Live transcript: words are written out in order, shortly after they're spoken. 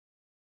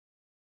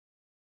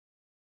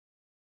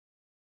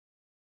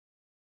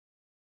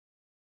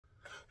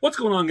What's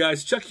going on,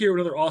 guys? Chuck here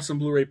with another awesome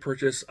Blu-ray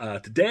purchase.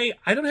 Today,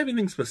 I don't have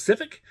anything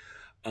specific.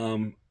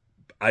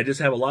 I just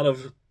have a lot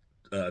of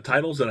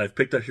titles that I've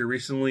picked up here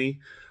recently,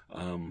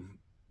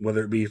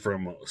 whether it be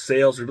from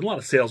sales. There's been a lot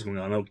of sales going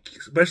on. I know,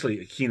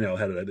 especially Kino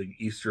had a big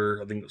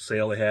Easter,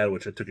 sale they had,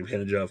 which I took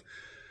advantage of,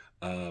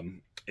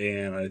 and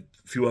a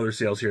few other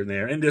sales here and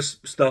there, and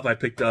just stuff I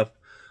picked up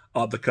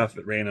off the cuff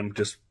at random,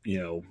 just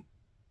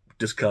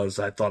because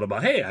I thought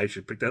about, hey, I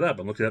should pick that up,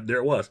 and looked it up. There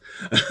it was.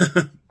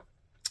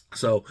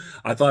 So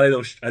I thought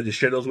I'd just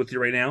share those with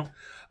you right now.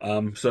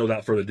 So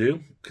without further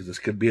ado, because this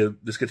could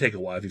take a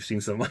while. If you've seen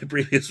some of my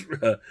previous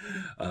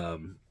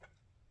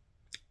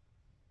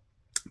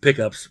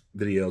pickups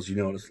videos, you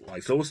know what it's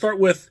like. So we'll start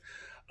with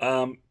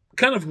kind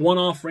of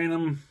one-off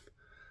random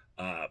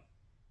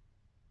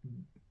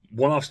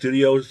one-off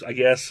studios, I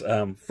guess.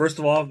 First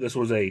of all, this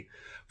was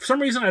for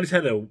some reason I just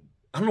had I don't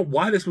know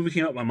why this movie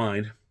came up in my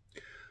mind,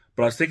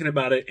 but I was thinking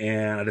about it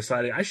and I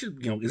decided I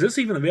should, is this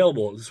even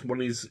available? Is this one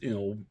of these,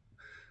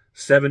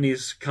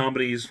 70s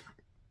comedies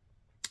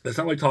that's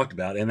not really talked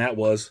about, and that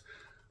was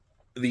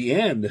The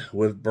End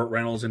with Burt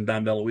Reynolds and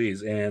Dom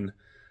DeLuise, and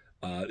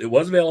it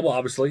was available,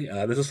 obviously.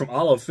 This is from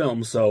Olive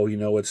Films, so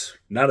it's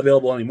not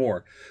available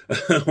anymore,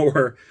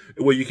 or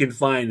what you can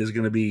find is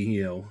going to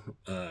be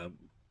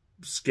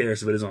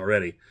scarce if it isn't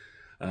already.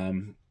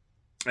 And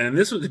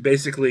this was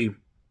basically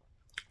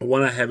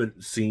one I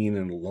haven't seen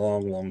in a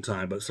long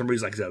time, but for some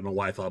reason, like I said, I don't know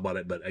why I thought about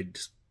it, but I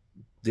just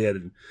did,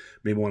 and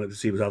maybe wanted to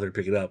see if it was out there to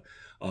pick it up.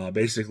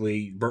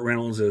 Basically, Burt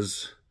Reynolds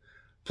is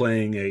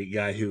playing a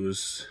guy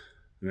who's,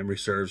 memory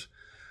serves,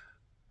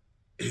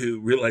 who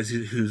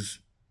realizes who's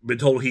been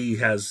told he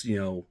has,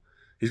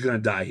 he's going to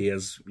die. He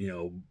has,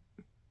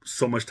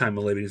 so much time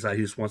to live. He decides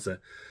he just wants to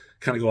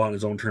kind of go out on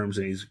his own terms,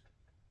 and he's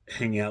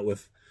hanging out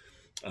with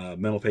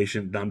mental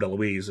patient Dom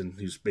DeLuise, and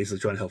he's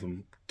basically trying to help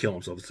him kill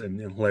himself, and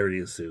hilarity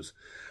ensues.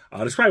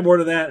 There's probably more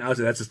to that.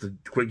 Obviously, that's just a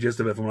quick gist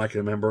of it from what I can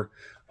remember.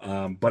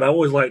 But I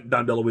always liked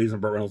Dom DeLuise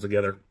and Burt Reynolds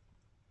together.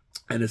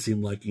 And it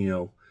seemed like,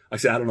 like I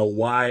said, I don't know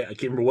why. I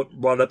can't remember what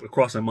brought it up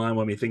across my mind,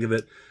 what made me think of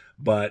it.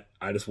 But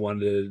I just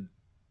wanted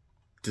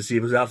to see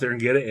if it was out there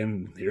and get it.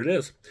 And here it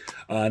is.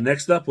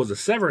 Next up was a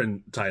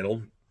Severin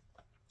title.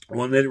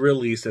 One that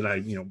released that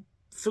I,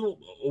 for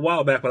a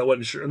while back, but I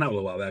wasn't sure. Not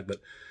a while back,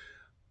 but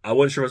I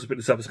wasn't sure if I was picking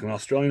this up. It's an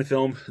Australian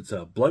film. It's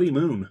a Bloody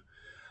Moon.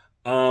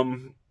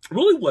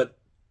 Really what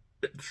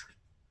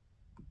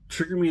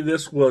triggered me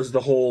this was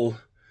the whole,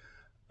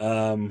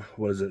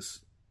 what is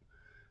this?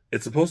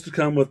 It's supposed to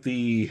come with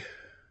the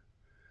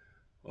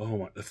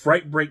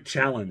Fright Break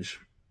Challenge.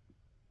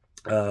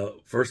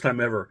 First time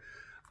ever.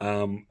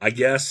 I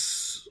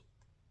guess,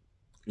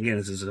 again,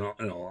 this is an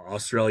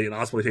Australian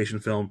exploitation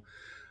film,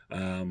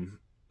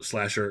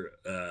 slasher.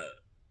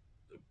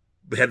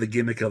 They had the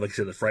gimmick of, like I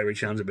said, the Fright Break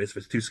Challenge. Basically,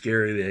 if it's too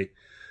scary,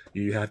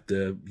 you have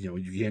to,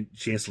 you can't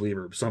chance to leave,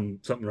 or something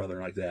or other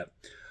like that.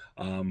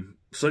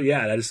 So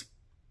yeah,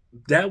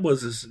 that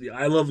was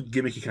I love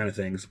gimmicky kind of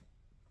things,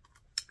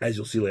 as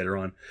you'll see later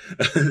on.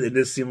 It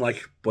just seemed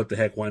like, what the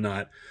heck, why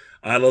not?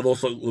 I love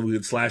also a little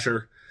good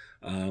slasher,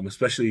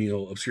 especially,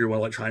 obscure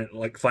one,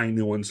 like finding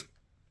new ones.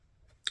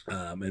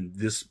 And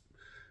this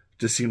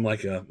just seemed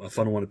like a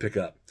fun one to pick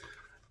up.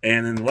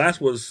 And then the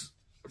last was,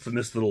 from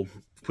this little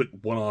quick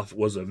one-off,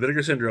 was a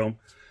Vinegar Syndrome.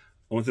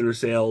 I went through their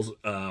sales.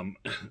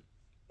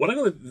 What I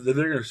know, the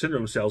Vinegar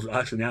Syndrome sales,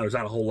 actually now there's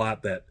not a whole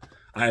lot that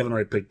I haven't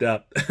already picked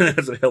up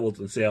as available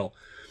to the sale.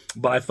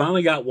 But I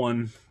finally got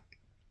one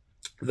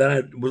that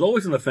I was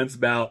always on the fence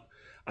about.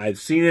 I've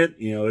seen it,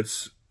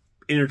 it's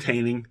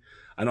entertaining.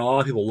 I know a lot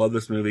of people love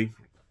this movie.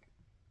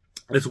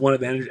 It's one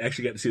advantage, I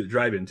actually got to see the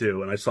drive-in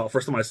too. And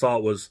first time I saw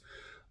it was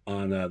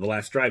on the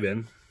last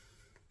drive-in.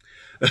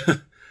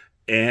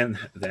 And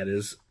that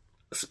is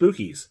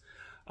Spookies.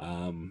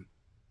 A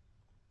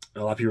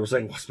lot of people are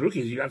saying, well,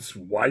 Spookies,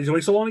 why did you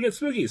wait so long to get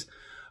Spookies?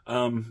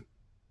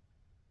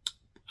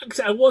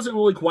 I wasn't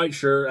really quite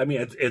sure. I mean,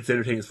 it's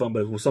entertaining, it's fun,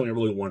 but it was something I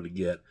really wanted to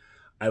get.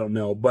 I don't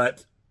know,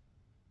 but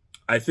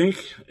I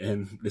think,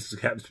 and this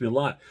happens to me a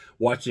lot,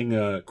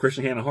 watching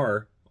Christian Hannah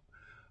horror.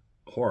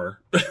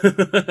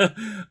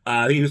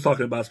 I think he was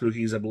talking about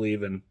Spookies, I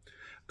believe, and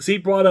he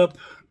brought up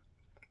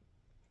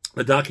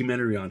a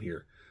documentary on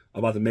here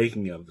about the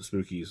making of the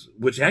Spookies,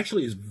 which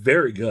actually is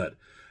very good,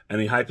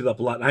 and he hyped it up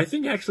a lot. And I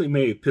think actually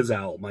maybe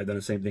Pizzal might have done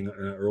the same thing in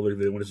an earlier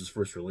video when this was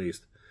first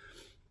released,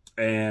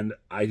 and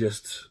I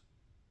just,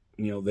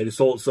 they just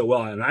sold it so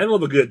well, and I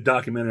love a good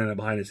documentary and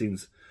behind the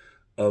scenes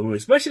of a movie,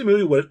 especially a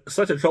movie with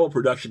such a troubled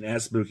production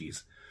as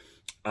Spookies.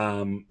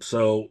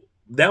 So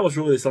that was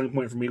really the selling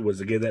point for me, was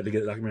to get the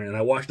documentary. And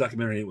I watched the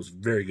documentary, and it was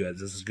very good.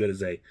 It's as good as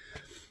they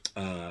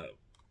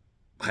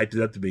hyped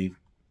it up to be.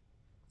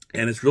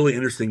 And it's really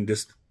interesting,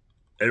 just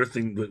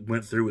everything that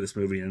went through with this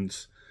movie, and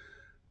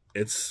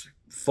it's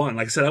fun.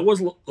 Like I said, I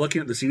was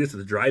looking to see this at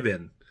the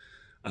drive-in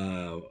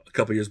a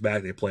couple years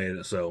back. They played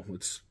it, so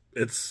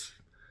it's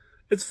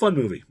a fun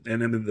movie.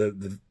 And then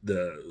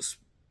the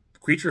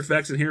creature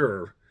effects in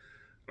here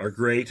are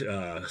great.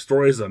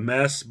 Story is a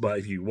mess, but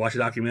if you watch a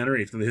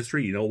documentary through the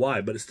history, you know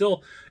why. But it's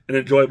still an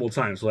enjoyable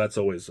time, so that's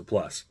always a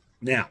plus.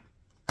 Now,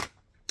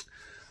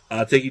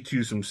 I'll take you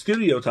to some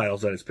studio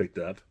titles that it's picked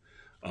up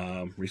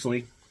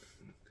recently.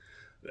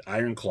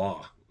 Iron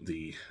Claw,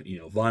 the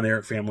Von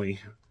Erich family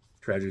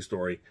tragedy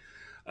story,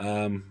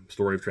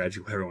 story of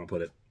tragedy, however you want to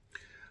put it.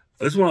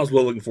 This one I was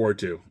well looking forward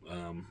to,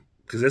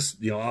 because this,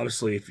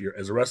 obviously, if you're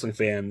as a wrestling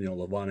fan, the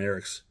Von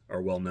Erichs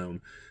are well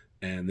known,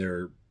 and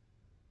their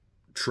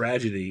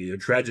tragedy, their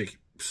tragic,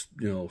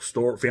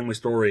 family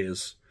story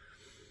is,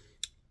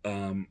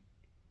 it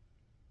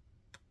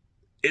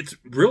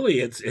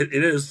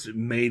is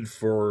made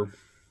for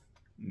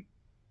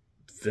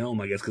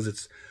film, I guess, because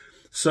it's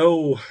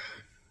so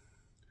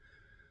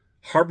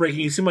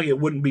heartbreaking. It seemed like it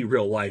wouldn't be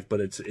real life,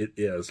 but it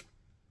is.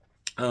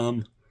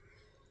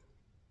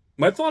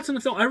 My thoughts on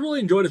the film, I really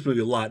enjoyed this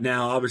movie a lot.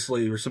 Now,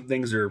 obviously, there's some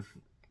things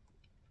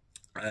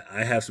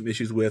I have some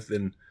issues with,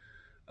 and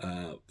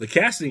the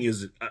casting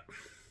is,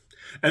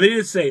 and they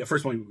did say,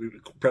 first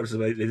one, preface,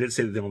 they did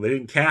say that they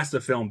didn't cast the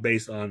film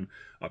based on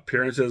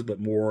appearances, but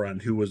more on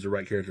who was the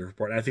right character for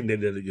part. I think they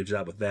did a good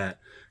job with that,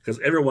 because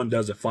everyone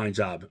does a fine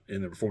job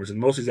in their performance. And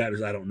most of these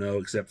actors I don't know,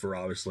 except for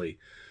obviously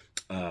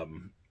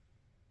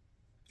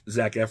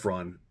Zac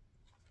Efron,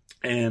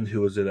 and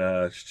who was it?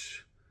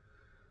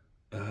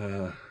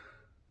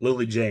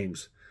 Lily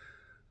James.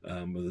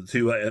 The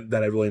two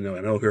that I really know.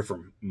 I know her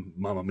from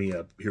Mamma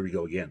Mia. Here we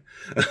go again.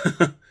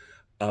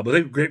 But they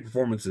have great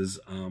performances.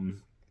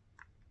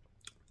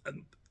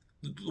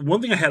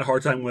 One thing I had a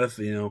hard time with,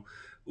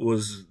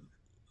 was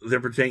they're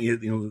pretending,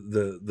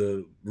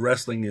 the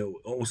wrestling,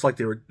 almost like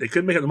they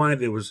couldn't make up their mind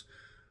if it was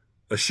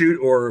a shoot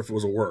or if it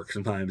was a work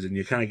sometimes, and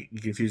you kind of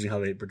get confusing how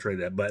they portray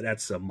that, but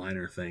that's a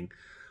minor thing.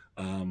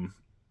 Some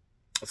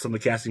of the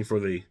casting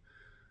for the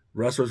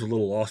wrestlers was a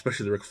little off,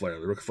 especially the Ric Flair.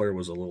 The Ric Flair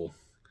was a little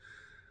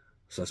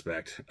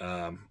suspect.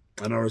 I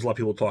know there's a lot of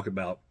people talk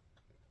about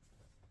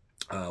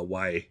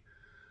why,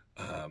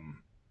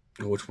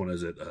 which one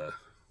is it?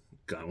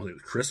 God, was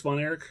it Chris Von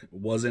Erich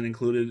wasn't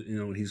included?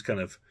 He's kind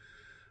of,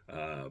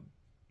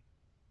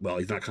 well,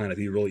 he's not kind of,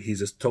 he's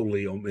just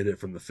totally omitted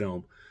from the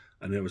film.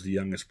 And it was the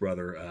youngest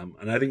brother.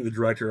 And I think the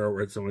director, I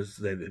read someone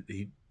say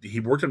that he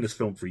worked on this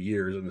film for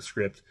years on the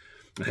script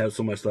and had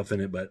so much stuff in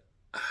it, but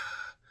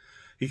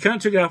he kind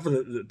of took it out for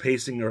the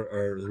pacing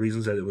or the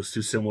reasons that it was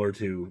too similar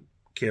to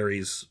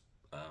Carrie's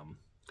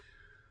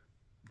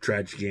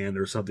Tragic End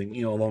or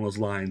something, along those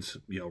lines.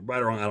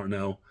 Right or wrong, I don't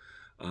know.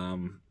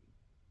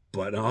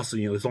 But also,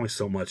 there's only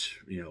so much,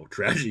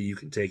 tragedy you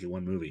can take in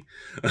one movie.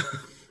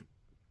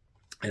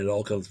 And it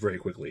all comes very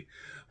quickly.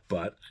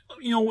 But,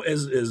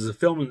 as a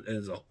film,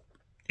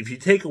 if you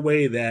take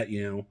away that,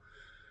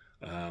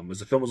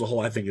 as a film as a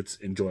whole, I think it's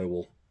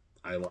enjoyable.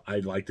 I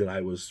liked it.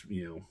 I was,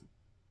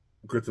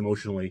 gripped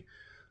emotionally,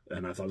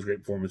 and I thought it was great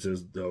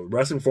performances. The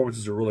wrestling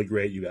performances are really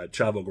great. You got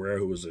Chavo Guerrero,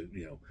 who was a,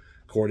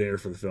 coordinator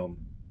for the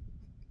film.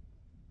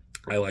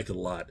 I liked it a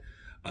lot.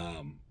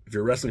 If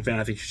you're a wrestling fan,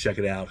 I think you should check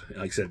it out.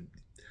 Like I said,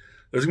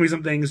 there's going to be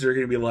some things that are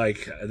going to be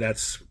like,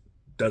 that's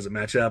doesn't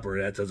match up or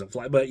that doesn't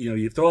fly. But,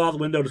 you throw it out the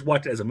window, just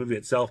watch it as a movie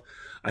itself.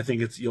 I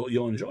think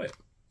you'll enjoy it.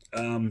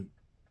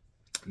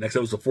 Next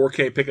up was the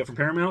 4K pickup from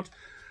Paramount.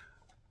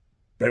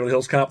 Beverly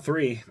Hills Cop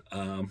 3.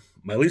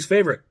 My least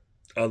favorite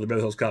of the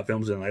Beverly Hills Cop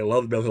films, and I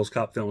love the Beverly Hills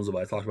Cop films that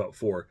I talked about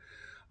before.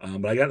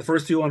 But I got the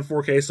first two on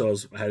 4K, so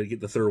I had to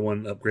get the third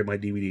one, upgrade my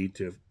DVD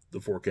to the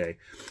 4K.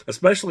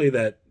 Especially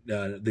that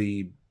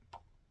the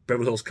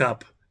Beverly Hills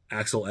Cop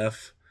Axel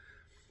F.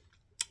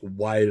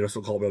 Why it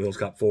also called Beverly Hills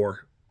Cop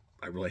 4.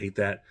 I really hate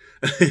that.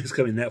 It's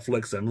coming to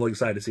Netflix. I'm really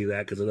excited to see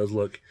that because it does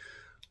look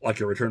like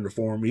a return to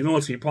form. Even though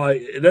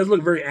it does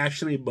look very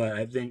actiony, but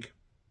I think,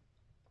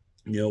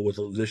 with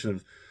the addition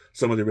of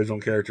some of the original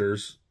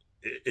characters,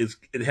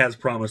 it has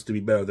promise to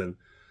be better than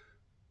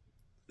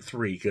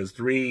 3, because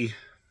 3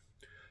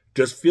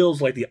 just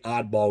feels like the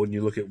oddball when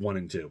you look at 1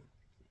 and 2.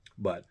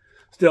 But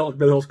still,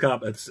 Beverly Hills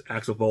Cop, it's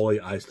Axel Foley.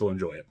 I still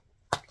enjoy it.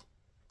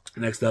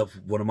 Next up,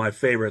 one of my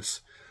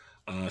favorites,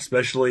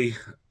 especially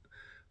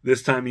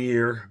this time of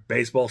year,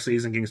 baseball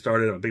season getting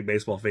started. I'm a big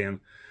baseball fan,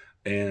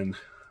 and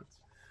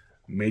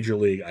Major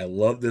League. I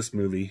love this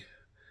movie,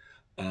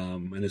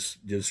 and it's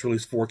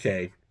released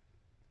 4K.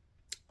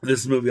 This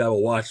is a movie I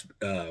will watch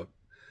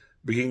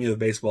beginning of the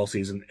baseball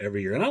season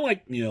every year, and I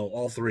like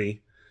all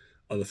 3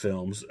 of the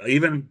films.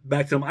 Even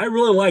Back to the, I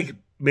really like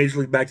Major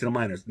League Back to the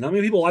Minors. Not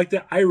many people like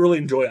that. I really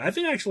enjoy it. I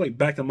think I actually like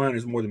Back to the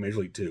Minors more than Major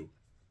League 2.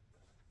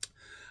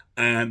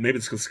 And maybe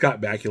it's because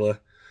Scott Bakula.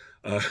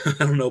 I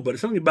don't know, but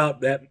it's something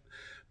about that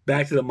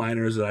Back to the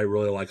Minors that I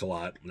really like a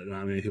lot.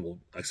 Not many people,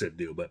 like I said,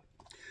 do, but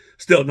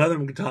still, none of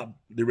them can top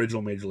the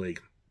original Major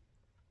League.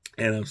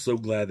 And I'm so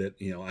glad that,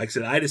 like I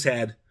said, I just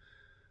had,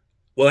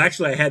 well,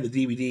 actually, I had the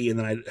DVD, and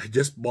then I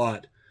just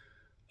bought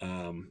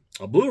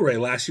a Blu-ray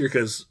last year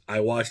because I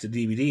watched the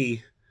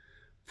DVD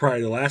prior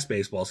to the last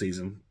baseball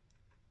season,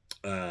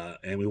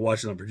 and we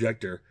watched it on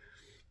projector.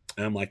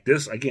 And I'm like,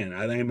 this, again,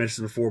 I think I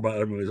mentioned before about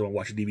other movies, I want to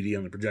watch a DVD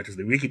on the projectors,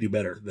 that we could do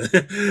better.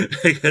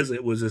 Because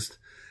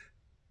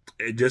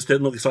it just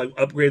didn't look, so I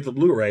upgraded the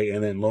Blu-ray,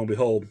 and then lo and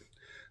behold,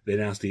 they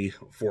announced the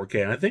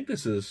 4K. And I think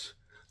this is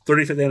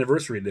 35th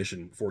anniversary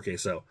edition 4K.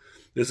 So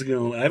this is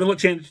gonna. I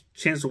haven't had a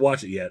chance to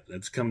watch it yet.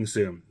 It's coming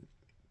soon.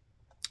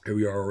 Here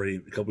we are already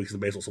a couple weeks in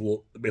the baseball,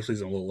 so the baseball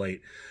season a little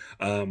late.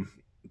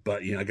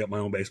 But I got my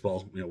own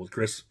baseball, with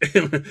Chris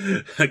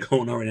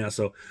going on right now,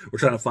 so we're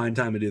trying to find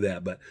time to do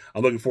that. But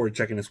I'm looking forward to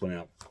checking this one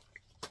out.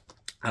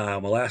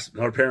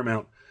 Another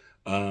Paramount,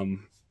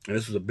 and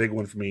this was a big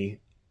one for me,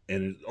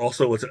 and it's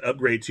an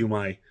upgrade to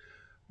my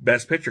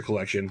Best Picture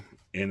collection,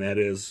 and that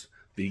is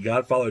the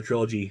Godfather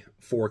trilogy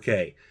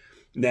 4K.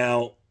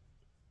 Now,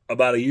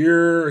 about a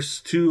year or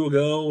two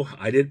ago,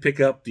 I did pick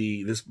up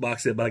this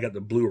box set, but I got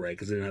the Blu-ray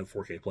because I didn't have a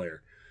 4K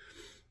player.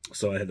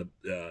 So I had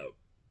the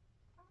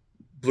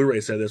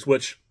Blu-ray set of this,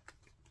 which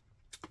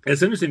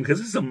it's interesting because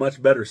this is a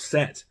much better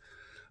set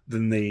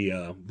than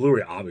the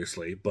Blu-ray,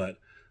 obviously. But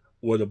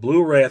with the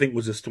Blu-ray, I think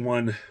was just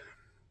one,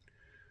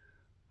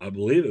 I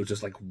believe it was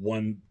just like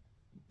one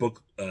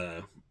book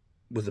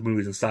with the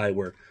movies inside,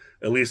 where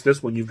at least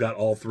this one you've got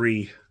all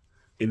three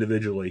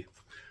individually,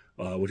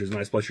 which is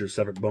nice, plus your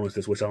separate bonus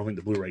disc, which I don't think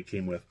the Blu-ray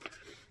came with.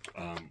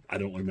 I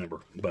don't remember,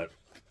 but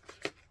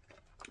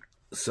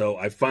so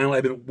I've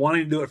been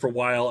wanting to do it for a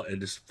while, and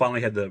just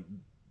finally had the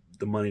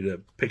money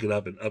to pick it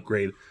up and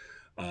upgrade.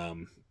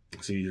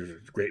 See, these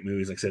are great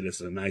movies. Like I said, it's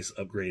a nice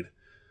upgrade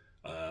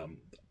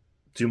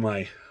to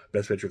my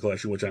Best Picture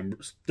collection, which I'm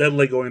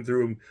steadily going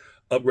through and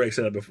upgrade.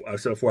 I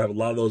said before, I have a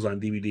lot of those on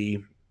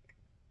DVD,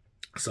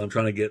 so I'm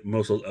trying to get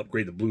most of those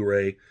upgrade to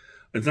Blu-ray.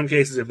 In some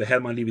cases, if they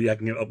had my DVD, I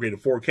can get upgrade to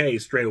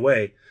 4K straight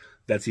away.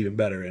 That's even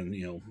better. And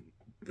in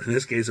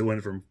this case, it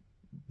went from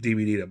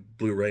DVD to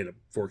Blu-ray to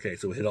 4K,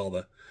 so it hit all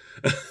the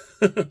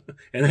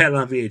and I had it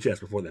on VHS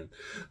before then.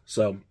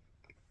 So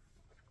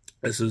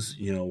this is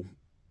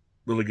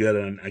really good,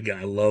 and again,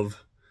 I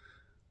love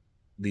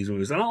these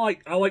movies. And I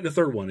like the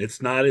third one.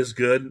 It's not as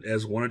good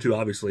as 1 or 2,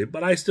 obviously,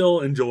 but I still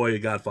enjoy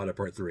Godfather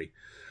Part 3.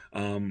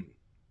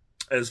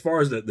 As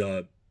far as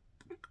the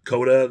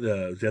Coda,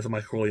 the Death of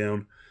Michael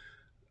Corleone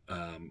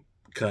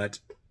cut,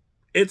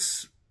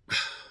 it's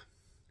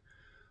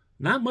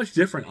not much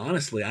different,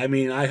 honestly. I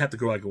mean, I have to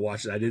go back and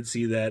watch it. I did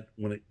see that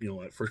when it,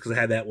 at first, because I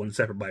had that one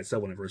separate by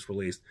itself when it first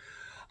released.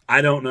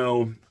 I don't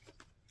know.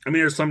 I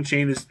mean, there's some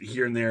changes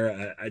here and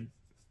there.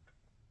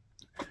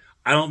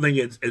 I don't think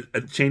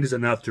it changes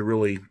enough to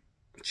really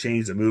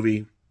change the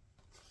movie.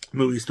 The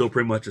movie's still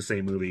pretty much the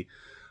same movie.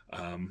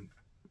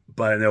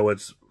 But I know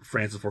it's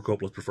Francis Ford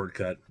Coppola's preferred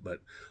cut, but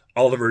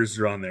all the versions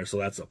are on there, so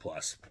that's a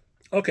plus.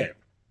 Okay.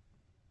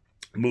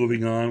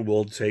 Moving on,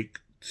 we'll take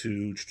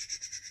to,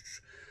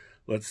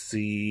 let's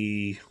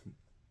see,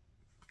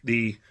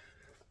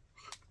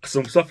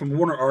 some stuff from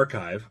Warner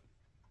Archive.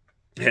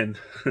 And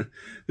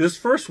this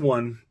first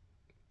one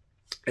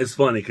is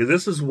funny, because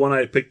this is one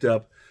I picked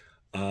up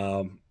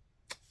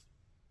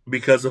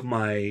because of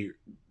my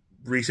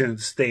recent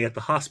stay at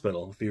the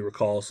hospital. If you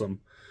recall,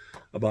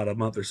 about a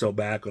month or so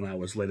back, when I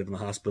was laid up in the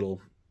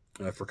hospital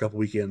for a couple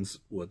weekends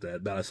with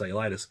that bout of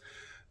cellulitis.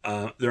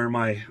 During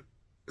my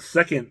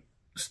second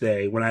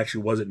stay, when I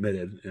actually was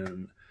admitted,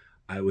 and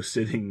I was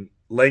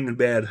laying in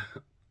bed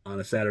on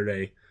a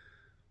Saturday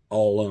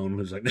all alone. It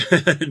was like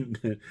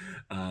it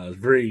was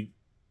very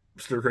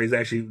stir crazy. I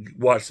actually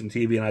watched some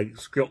TV, and I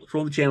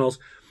scrolled the channels,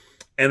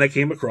 and I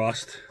came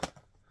across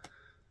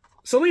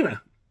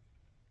Selena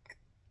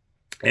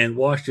and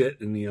watched it.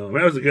 And it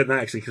was a good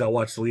night, actually, because I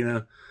watched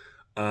Selena,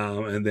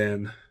 and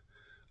then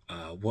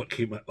what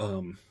came up?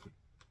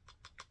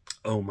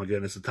 Oh my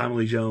goodness, the Tommy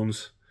Lee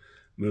Jones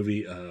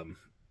movie,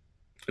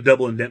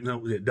 Double Indemnity.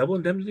 No, Double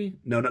Indemnity?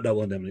 No, not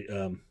Double Indemnity.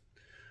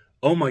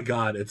 Oh my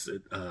God, it's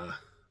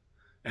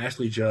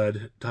Ashley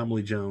Judd, Tommy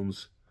Lee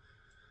Jones.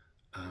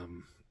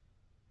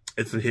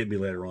 It's gonna hit me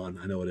later on.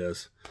 I know it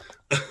is.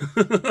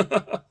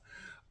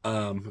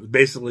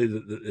 Basically,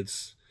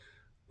 it's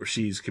where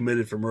she's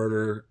committed for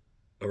murder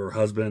of her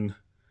husband.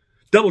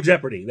 Double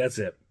Jeopardy. That's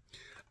it.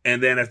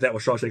 And then after that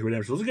was Shawshank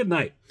Redemption. It was a good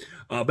night.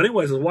 But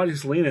anyways, I was watching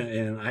Selena,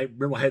 and I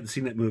remember I hadn't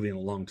seen that movie in a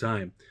long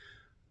time.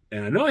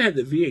 And I know I had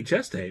the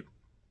VHS tape,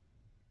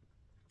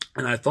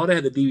 and I thought I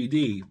had the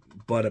DVD,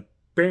 but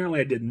apparently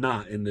I did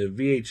not. In the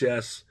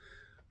VHS,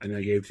 I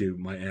gave to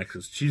my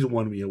ex. She's the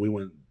one, we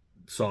went and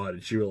saw it,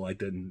 and she really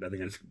liked it. And I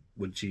think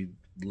when she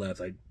left,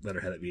 I let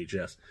her have that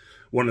VHS.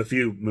 One of the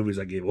few movies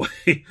I gave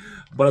away.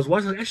 But I was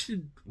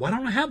watching, why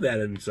don't I have that?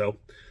 And so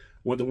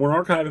went to Warner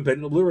Archive and picked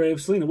up the Blu-ray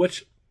of Selena,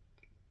 which,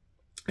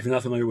 if you're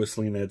not familiar with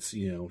Selena, it's,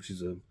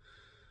 she's a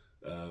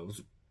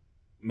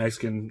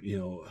Mexican,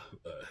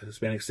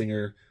 Hispanic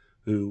singer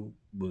who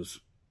was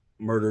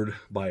murdered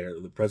by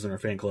the president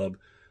of her fan club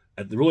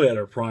at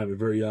her prime, a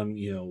very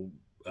young,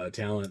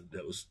 talent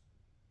that was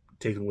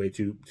taken way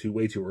too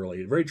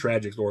early. A very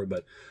tragic story,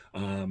 but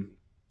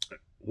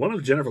one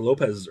of Jennifer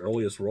Lopez's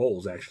earliest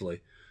roles,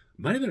 actually,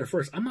 might have been her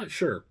first. I'm not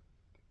sure,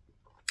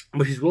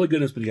 but she's really good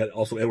in this. But you got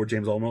also Edward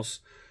James Olmos,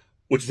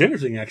 which is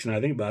interesting, actually.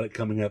 I think about it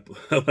coming up,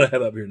 what I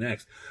have up here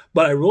next.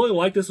 But I really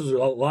like this. It was a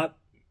lot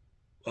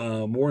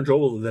more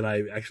enjoyable than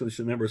I actually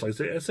should remember. So I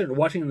started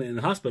watching it in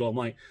the hospital. I'm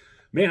like,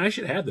 man, I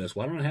should have this.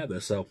 Why don't I have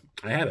this? So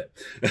I have it.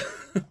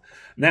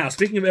 Now,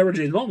 speaking of Edward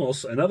James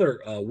Olmos,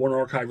 another Warner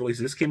Archive release,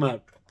 this came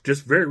out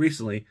just very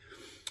recently,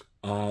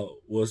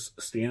 was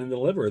Stand and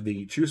Deliver,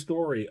 the true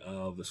story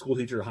of the school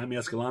teacher Jaime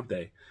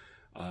Escalante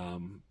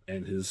and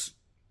his,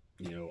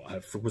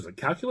 was it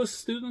calculus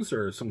students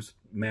or some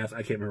math?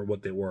 I can't remember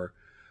what they were.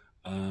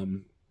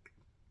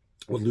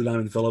 With Lou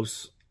Diamond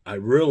Phillips. I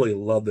really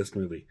love this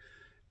movie.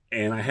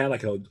 And I had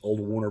like an old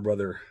Warner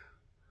Brother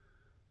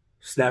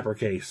Snapper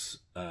case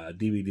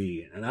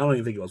DVD. And I don't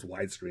even think it was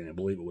widescreen. I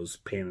believe it was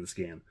pan and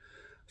scan.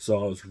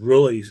 So I was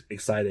really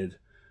excited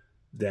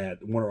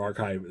that Warner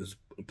Archive has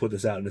put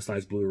this out in this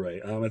nice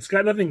Blu-ray. It's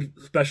got nothing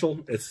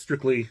special. It's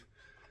strictly,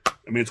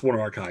 it's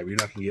Warner Archive. You're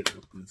not going to get,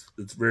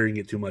 it's very going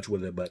to get too much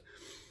with it. But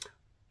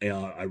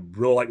I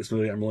really like this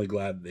movie. I'm really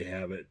glad they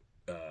have it.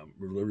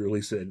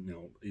 Released it.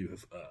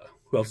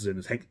 Who else is in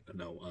this? Hank?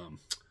 No.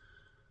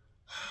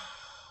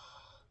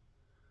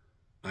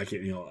 I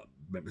can't.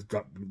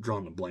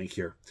 Drawing a blank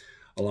here.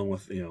 Along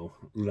with Lou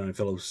Diamond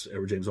Phillips,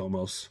 Edward James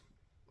Olmos,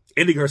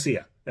 Andy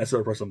Garcia. That's the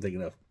other person I'm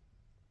thinking of.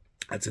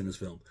 That's in this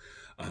film.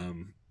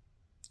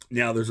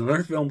 Now there's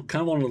another film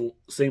kind of on the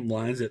same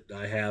lines that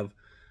I have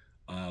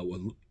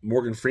with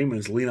Morgan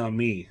Freeman's Lean on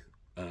Me.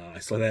 I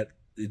saw that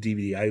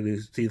DVD. I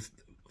need to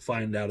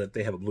find out if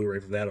they have a Blu-ray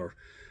for that, or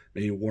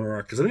maybe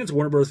Warner, because I think it's a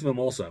Warner Brothers film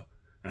also.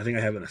 I think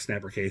I have it in a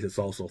snapper case. It's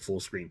also full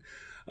screen.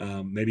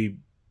 Maybe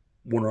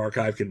Warner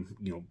Archive can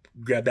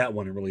grab that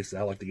one and release it.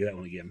 I'd like to get that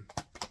one again.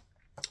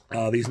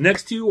 These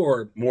next two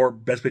are more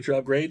Best Picture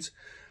upgrades,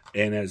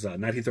 and as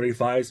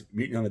 1935's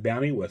Mutiny on the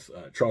Bounty with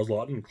Charles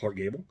Lawton and Clark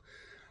Gable.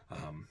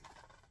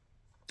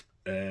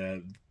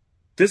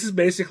 This is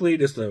basically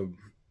just a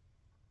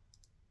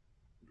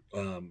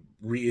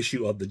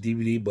reissue of the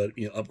DVD, but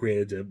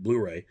upgraded to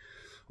Blu-ray,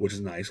 which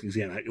is nice. Because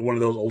again, one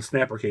of those old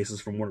snapper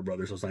cases from Warner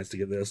Brothers, so it's nice to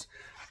get this.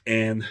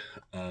 And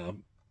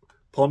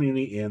Paul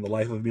Muni and The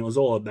Life of Emile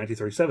Zola,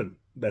 1937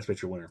 Best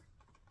Picture winner.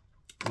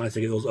 Nice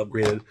to get those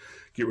upgraded,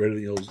 get rid of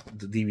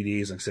the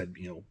DVDs. Like I said,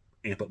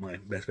 amp up my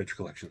Best Picture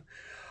collection.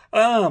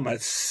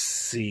 Let's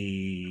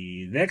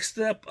see. Next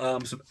up,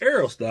 some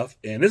Arrow stuff,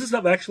 and this is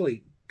stuff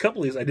actually a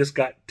couple of these I just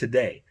got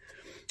today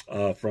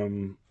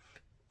from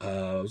it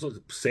was a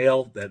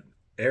sale that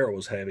Arrow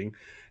was having,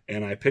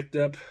 and I picked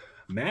up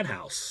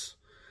Madhouse,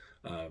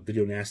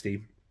 Video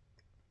Nasty.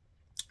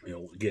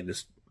 Again,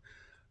 just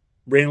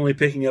randomly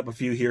picking up a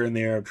few here and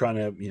there. I'm trying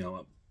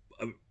to,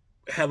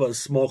 have a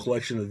small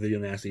collection of Video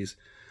Nasties.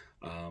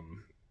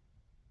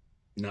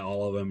 Not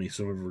all of them.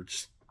 Some of them are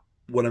just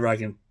whenever I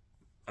can.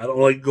 I don't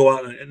really go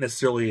out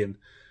necessarily and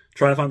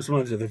try to find some.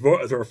 If they're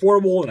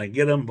affordable and I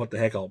get them, what the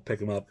heck, I'll pick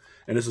them up.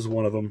 And this is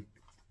one of them.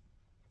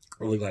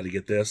 Really glad to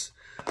get this.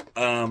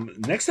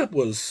 Next up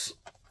was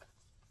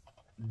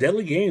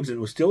Deadly Games. It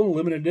was still in a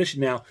limited edition.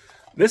 Now,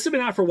 this had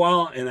been out for a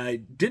while, and I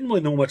didn't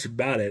really know much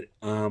about it.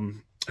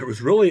 I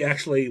was really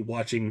actually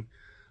watching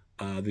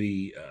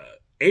the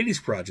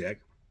 80s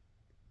Project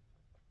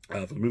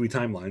for the movie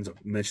timelines.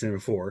 I've mentioned it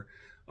before.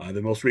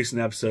 The most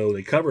recent episode,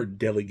 they covered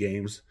Deadly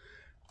Games.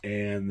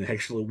 And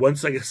actually,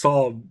 once I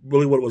saw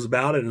really what it was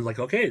about, and I was like,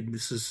 okay,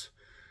 this is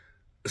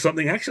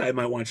something actually I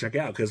might want to check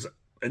out. Because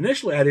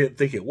initially, I didn't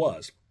think it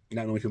was,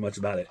 not knowing too much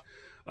about it.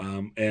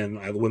 And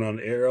I went on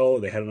Arrow.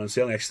 They had it on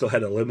sale. I still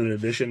had a limited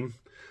edition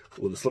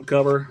with a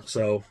slipcover.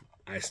 So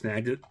I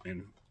snagged it,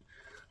 and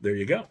there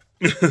you go.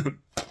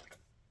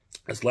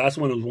 This last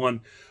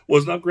one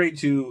was an upgrade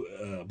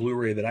to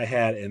Blu-ray that I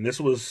had, and this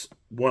was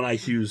one I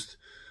used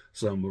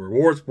some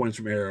rewards points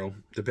from Arrow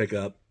to pick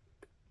up.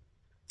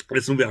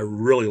 It's something I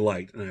really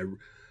liked, and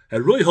I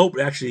really hoped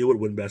actually it would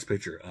win Best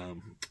Picture.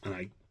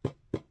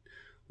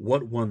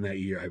 What won that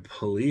year? I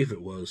believe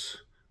it was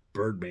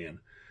Birdman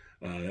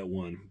that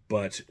won,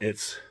 but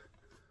it's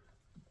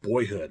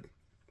Boyhood,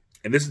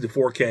 and this is the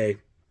 4K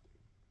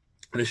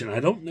edition. I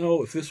don't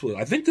know if this was.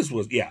 I think this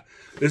was. Yeah,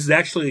 this is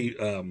actually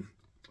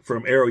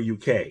from Arrow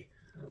UK,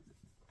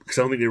 because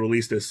I don't think they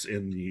released this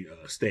in the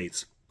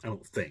States. I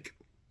don't think.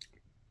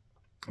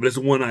 But it's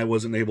one I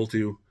wasn't able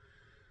to.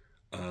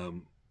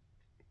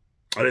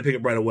 I didn't pick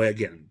up right away.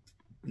 Again,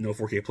 no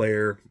 4K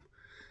player,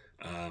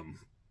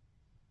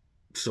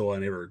 so I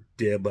never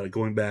did. But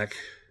going back,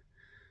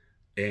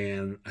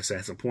 and I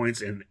had some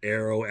points, and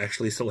Arrow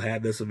actually still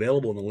had this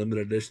available in the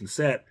limited edition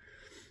set.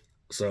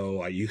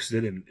 So I used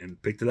it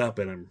and picked it up,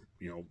 and I'm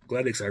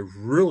glad because I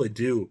really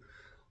do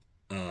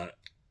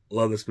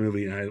love this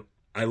movie, and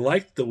I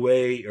like the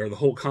way or the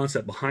whole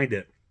concept behind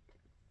it.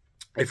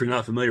 If you're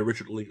not familiar,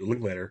 Richard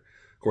Linklater,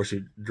 of course,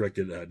 he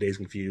directed Dazed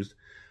and Confused.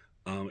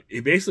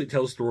 It basically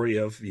tells the story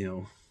of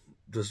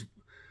this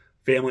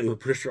family with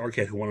Patricia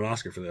Arquette, who won an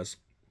Oscar for this.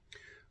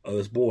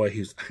 This boy, I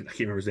can't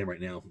remember his name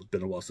right now. It's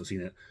been a while since I've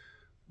seen it,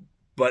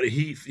 but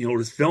he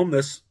just filmed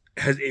this.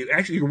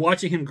 Actually, you're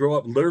watching him grow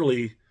up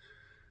literally.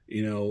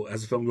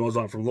 As the film goes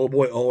on, from little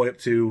boy all the way up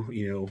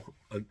to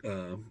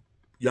a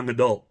young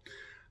adult,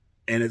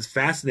 and it's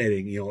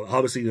fascinating.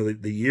 Obviously,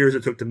 the years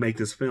it took to make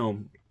this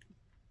film,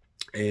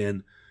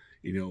 and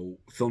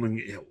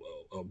filming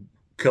a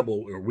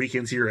couple or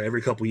weekends here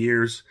every couple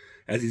years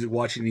as he's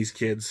watching these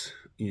kids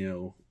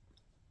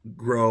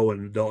grow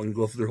and adult and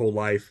go through their whole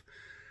life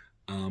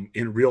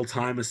in real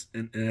time.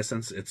 In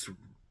essence, it's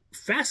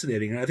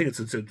fascinating, and I think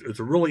it's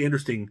a really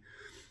interesting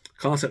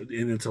concept,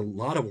 and it's a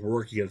lot of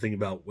work. You got to think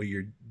about what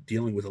you're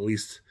dealing with. At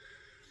least,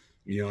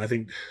 I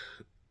don't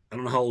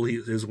know how old he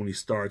is when he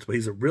starts, but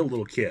he's a real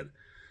little kid,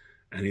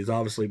 and he's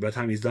obviously, by the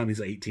time he's done,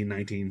 he's 18,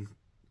 19,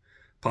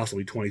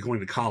 possibly 20, going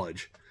to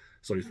college.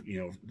 So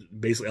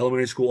basically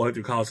elementary school all the way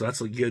through college. So that's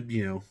a good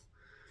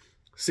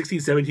 16,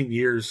 17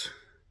 years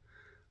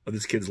of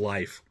this kid's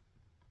life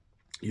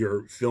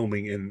you're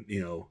filming, and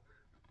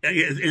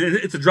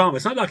it's a drama.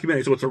 It's not a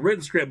documentary, so it's a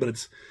written script, but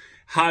it's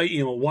how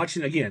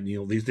watching again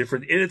these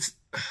different, and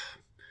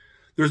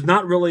there's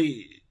not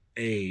really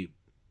a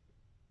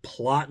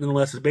plot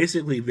nonetheless. It's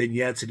basically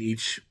vignettes at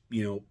each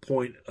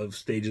point of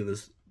stage of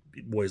this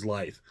boy's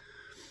life,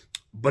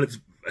 but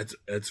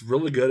it's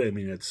really good. I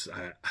mean, it's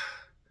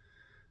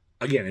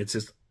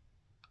just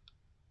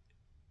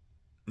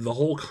the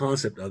whole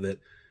concept of it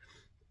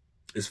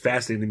is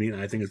fascinating to me,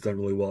 and I think it's done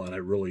really well, and I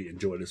really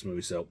enjoyed this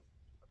movie. So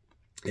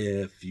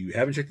if you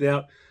haven't checked it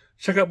out,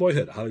 check out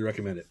Boyhood. I highly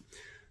recommend it.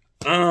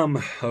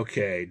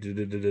 Okay,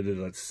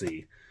 let's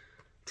see.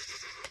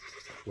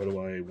 What do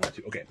I want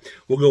to? Okay,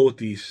 we'll go with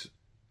these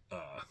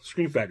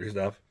Scream Factory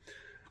stuff.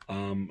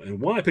 And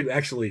one I picked,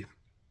 actually,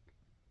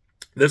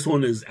 this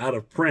one is out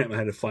of print. I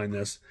had to find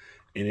this,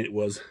 and it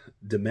was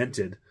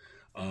Demented,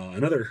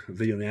 another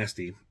Video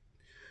Nasty.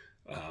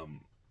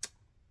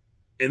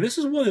 And this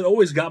is one that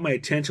always got my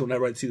attention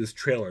whenever I'd see this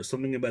trailer.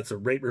 Something about it's a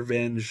rape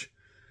revenge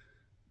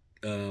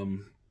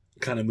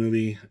kind of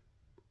movie,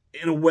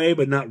 in a way,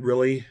 but not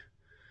really.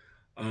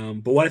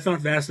 But what I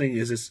found fascinating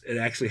is it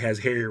actually has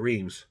Harry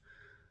Reams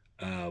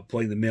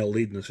playing the male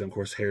lead in this film. Of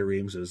course, Harry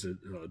Reams is an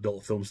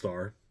adult film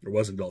star, or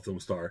was an adult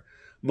film star,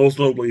 most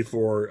notably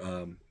for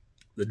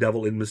The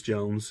Devil in Miss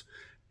Jones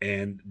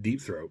and Deep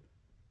Throat.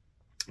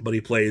 But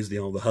he plays the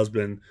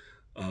husband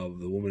of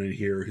the woman in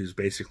here, who's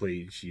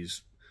basically,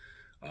 she's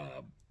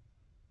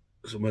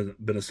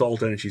been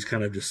assaulted, and she's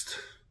kind of just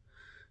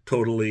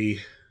totally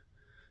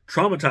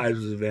traumatized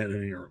with the event,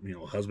 and her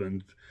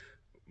husband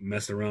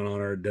messing around on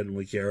her, doesn't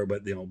really care.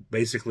 But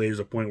basically there's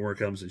a point where it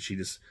comes and she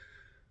just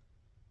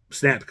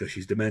snaps because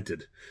she's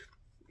demented.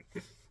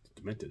 And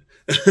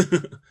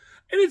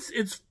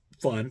it's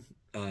fun.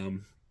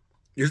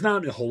 There's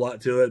not a whole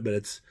lot to it, but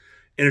it's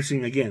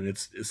interesting. Again,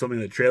 it's something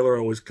that trailer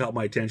always caught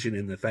my attention,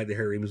 and the fact that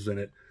Harry Reams was in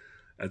it,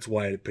 that's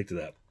why I picked it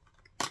up.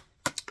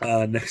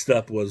 Next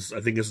up was,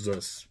 I think this is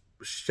a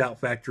Shout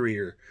Factory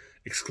or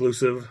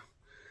exclusive,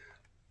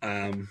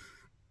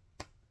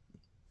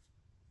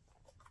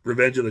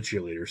 Revenge of the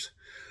Cheerleaders.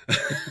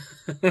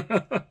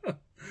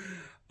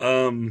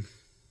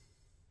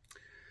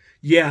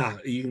 Yeah,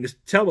 you can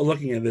just tell by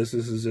looking at this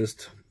is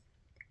just,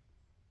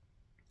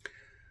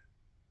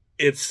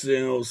 it's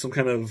some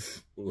kind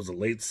of, what was it,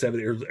 late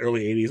 70s,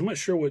 early 80s. I'm not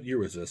sure what year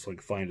was this, so I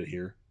can find it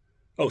here.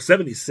 Oh,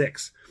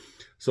 76.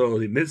 So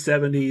the mid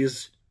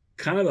 70s,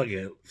 kind of like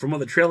from what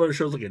the trailer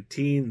shows, like a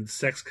teen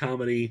sex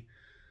comedy,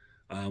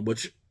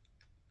 which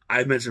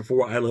I've mentioned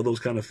before. I love those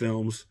kind of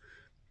films.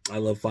 I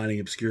love finding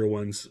obscure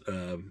ones.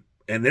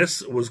 And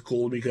this was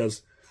cool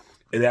because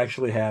it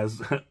actually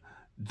has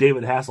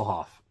David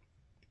Hasselhoff.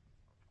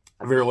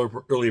 A very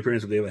early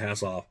appearance of David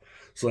Hasselhoff.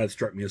 So that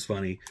struck me as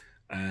funny.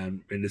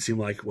 And it seemed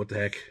like, what the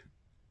heck,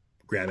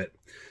 grab it.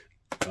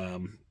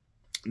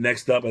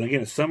 Next up, and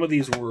again, some of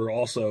these were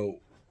also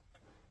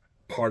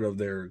part of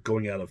their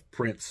going out of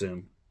print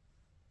soon.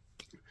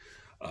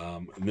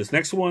 This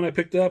next one I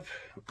picked up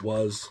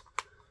was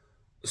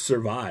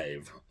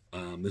Survive.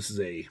 This is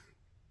a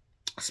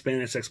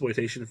Spanish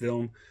exploitation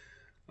film,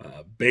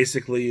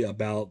 basically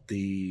about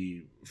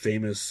the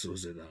famous,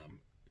 was it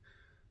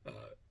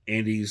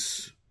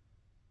Andes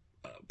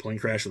plane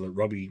crash of the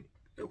rugby,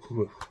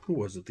 who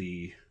was it,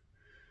 in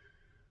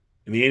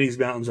the Andes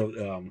Mountains of,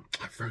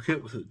 I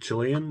forget, was it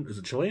Chilean? Is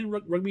it Chilean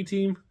rugby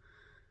team?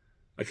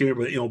 I can't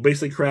remember.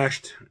 Basically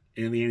crashed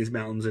in the Andes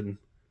Mountains and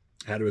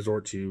had to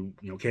resort to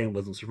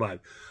cannibalism to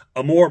survive.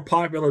 A more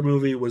popular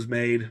movie was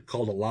made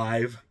called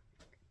Alive,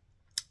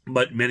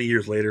 but many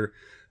years later.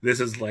 This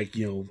is like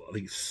I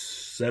think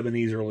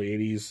 70s, early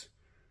 80s,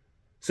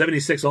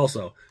 76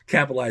 also,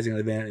 capitalizing on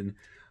the event.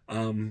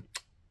 And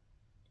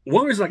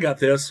one reason I got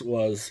this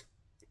was,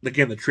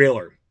 again, the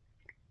trailer.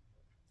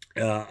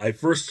 I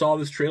first saw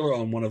this trailer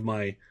on one of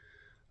my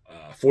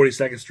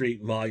 42nd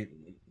Street volume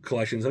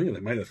collections. I think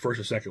it might be the first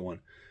or second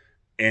one.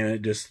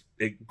 And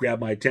it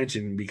grabbed my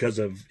attention because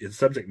of its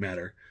subject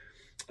matter.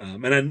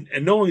 And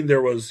knowing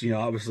there was,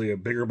 obviously a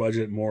bigger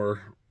budget,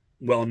 more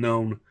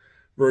well-known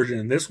version,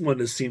 and this one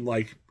just seemed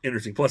like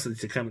interesting. Plus,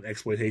 it's a kind of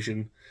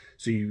exploitation.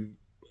 So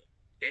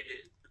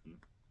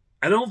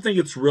I don't think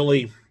it's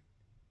really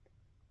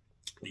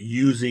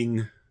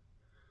using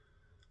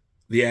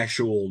the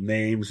actual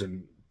names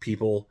and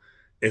people.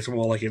 It's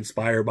more like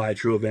inspired by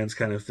true events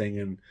kind of thing,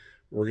 and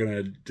we're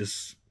gonna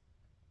just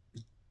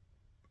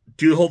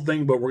do the whole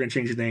thing, but we're gonna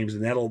change the names,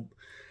 and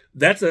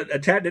that's a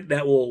tactic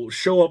that will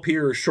show up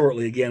here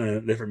shortly again in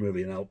a different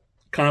movie.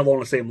 Kind of along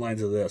the same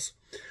lines of this.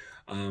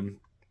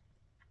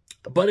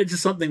 But it's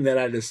just something that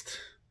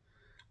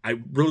I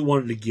really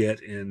wanted to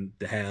get and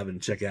to have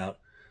and check out.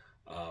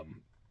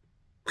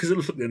 Because it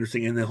looked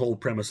interesting, and the whole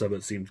premise of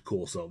it seemed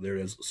cool. So there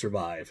is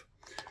Survive.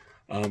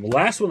 The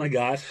last one I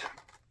got,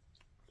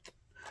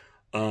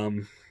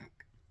 and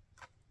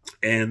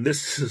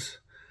this is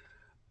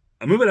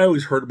a movie I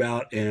always heard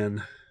about,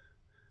 and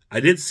I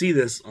did see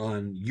this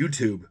on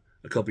YouTube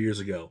a couple years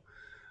ago.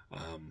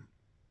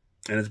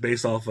 And it's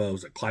based off of,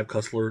 was a Clive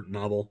Cussler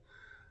novel,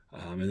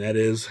 and that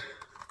is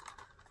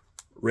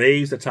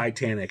Raise the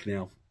Titanic.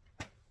 Now,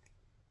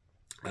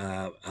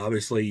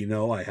 obviously, you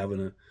know, I have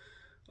an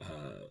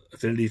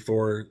affinity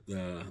for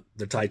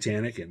the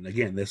Titanic, and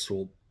again, this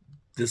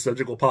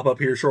subject will pop up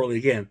here shortly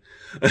again.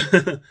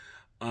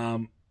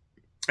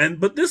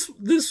 But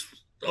this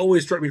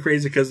always struck me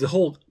crazy because the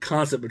whole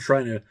concept of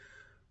trying to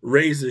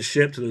raise the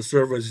ship to the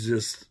surface is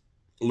just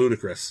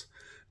ludicrous.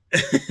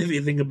 If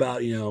you think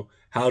about, you know,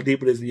 how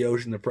deep it is in the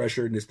ocean, the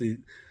pressure, and just the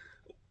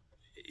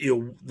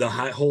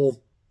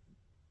whole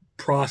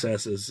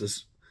process is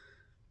just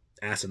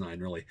asinine,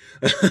 really.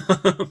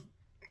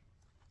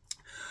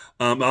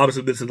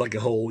 Obviously, this is like a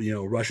whole, you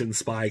know, Russian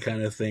spy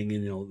kind of thing,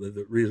 and, you know,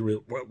 the reason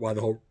why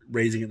the whole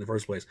raising it in the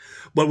first place.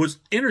 But what's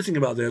interesting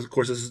about this, of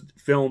course, this is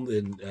filmed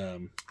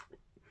in,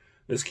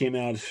 this came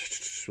out,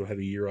 we'll have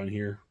a year on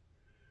here.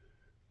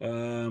 I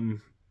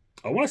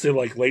want to say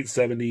like late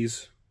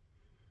 70s,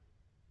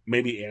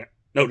 maybe,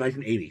 no,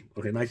 1980.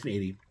 Okay,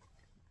 1980.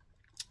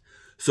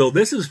 So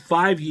this is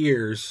 5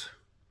 years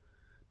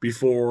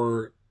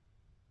before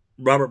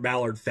Robert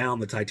Ballard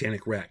found the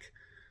Titanic wreck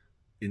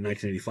in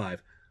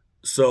 1985.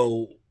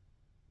 So,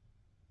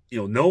 you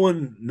know, no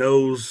one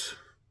knows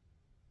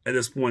at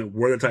this point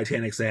where the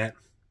Titanic's at.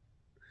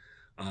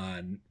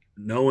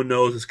 No one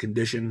knows its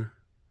condition.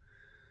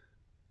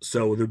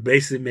 So they're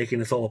basically making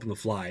this all up on the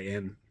fly.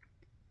 And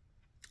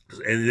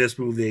in this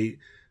movie,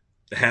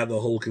 they have the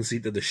whole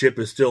conceit that the ship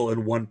is still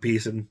in one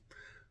piece and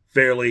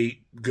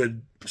fairly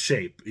good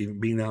shape, even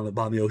being down the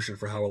bottom of the ocean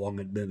for how long it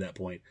had been at that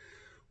point.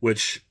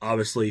 Which,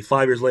 obviously,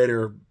 5 years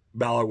later,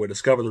 Ballard would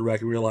discover the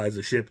wreck and realize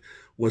the ship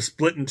was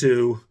split in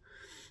two,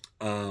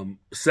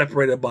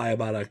 separated by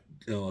about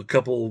a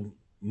couple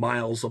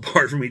miles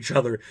apart from each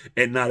other,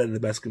 and not in the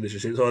best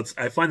condition. So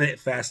I find that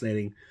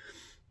fascinating,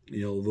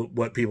 you know,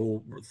 what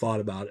people thought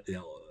about it, you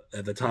know,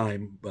 at the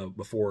time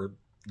before,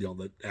 you know,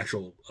 the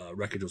actual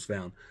wreckage was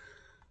found.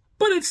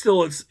 But it's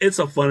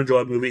a fun,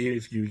 enjoyable movie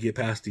if you get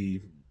past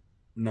the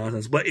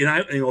nonsense. But you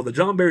know, the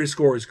John Barry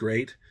score is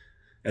great,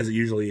 as it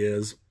usually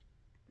is,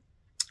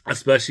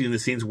 especially in the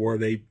scenes where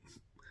they,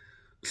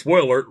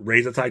 spoiler alert,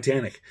 raise the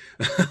Titanic.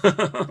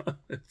 But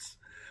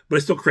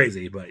it's still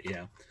crazy. But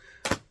yeah,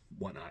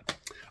 why not?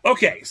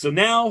 Okay, so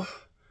now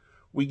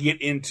we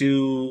get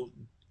into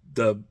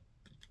the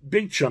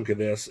big chunk of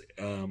this,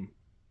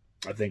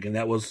 I think, and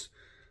that was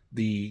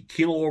the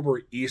Kino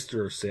Lorber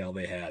Easter sale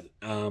they had.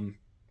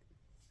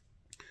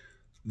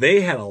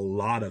 They had a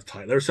lot of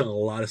time. They were selling a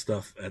lot of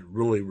stuff at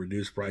really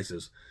reduced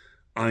prices.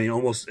 I mean,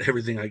 almost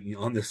everything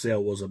on this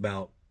sale was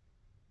about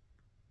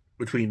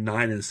between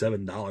 $9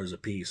 and $7 a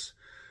piece.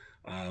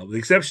 With the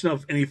exception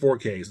of any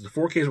 4Ks. The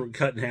 4Ks were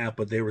cut in half,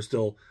 but they were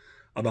still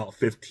about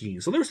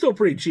 $15. So they were still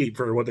pretty cheap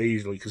for what they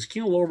usually, because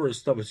Kino Lorber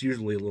stuff is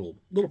usually a little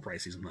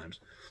pricey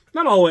sometimes.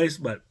 Not always,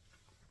 but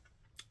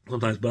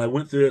sometimes. But I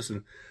went through this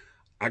and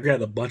I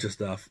grabbed a bunch of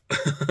stuff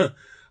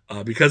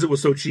because it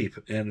was so cheap,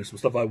 and there's some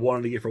stuff I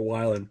wanted to get for a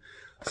while, and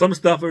some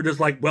stuff are just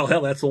like, well,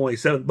 hell, that's only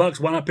 $7.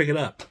 Why not pick it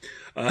up?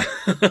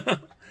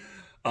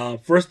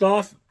 First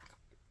off,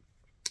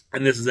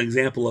 and this is an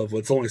example of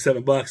it's only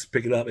 $7.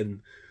 Pick it up,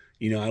 and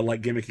you know I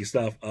like gimmicky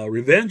stuff.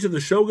 Revenge of the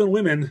Shogun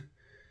Women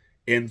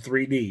in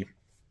 3D.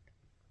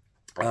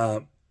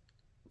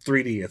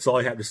 3D. That's all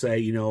I have to say.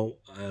 You know,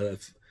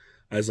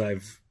 as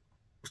I've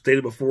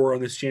stated before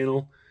on this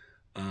channel,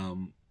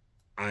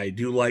 I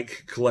do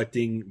like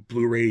collecting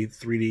Blu-ray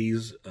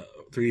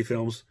 3D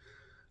films,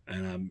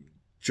 and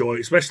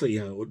especially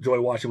enjoy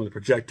watching with a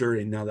projector.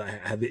 And now that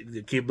I have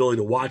the capability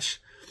to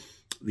watch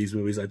these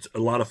movies, it's a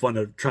lot of fun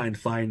to try and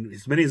find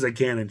as many as I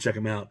can and check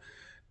them out.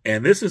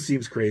 And this just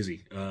seems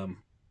crazy. I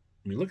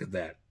mean, look at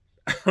that.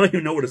 I don't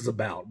even know what it's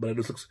about, but it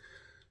just looks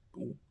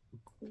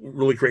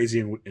really crazy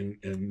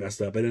and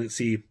messed up. I didn't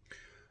see.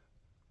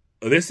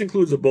 This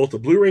includes both the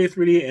Blu-ray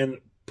 3D and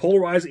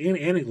polarized and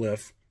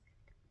anaglyph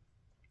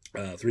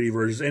 3D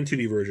versions and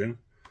 2D version.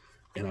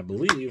 And I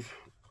believe,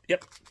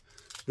 yep,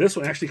 this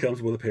one actually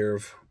comes with a pair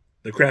of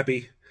the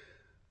crappy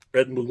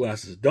red and blue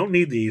glasses. Don't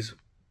need these,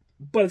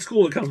 but it's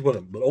cool it comes with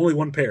them. But only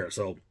one pair,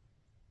 so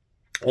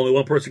only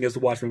one person gets to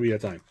watch the movie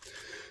at a time.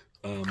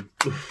 And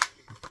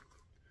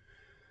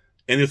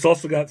it's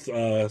also got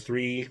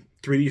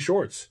 3D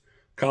shorts.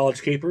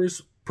 College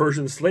Capers,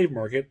 Persian Slave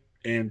Market,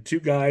 and Two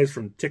Guys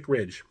from Tick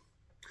Ridge.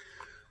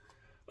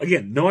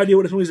 Again, no idea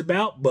what this movie's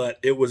about, but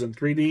it was in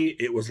 3D.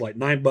 It was like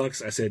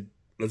 $9. I said,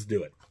 let's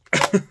do it.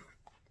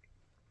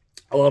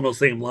 Along those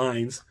same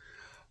lines,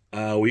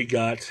 we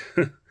got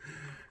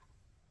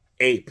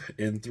Ape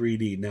in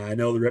 3D. Now, I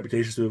know the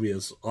reputation of this movie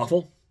is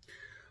awful.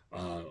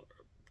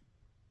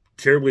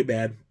 Terribly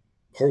bad.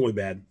 horribly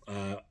bad.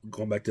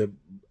 Going back to,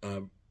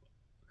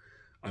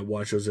 I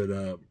watched those at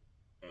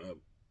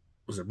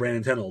was it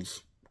Brandon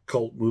Tenold's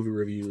cult movie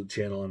review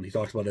channel, and he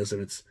talks about this,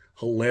 and it's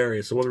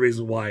hilarious. So one of the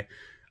reasons why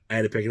I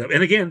had to pick it up,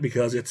 and again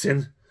because it's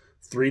in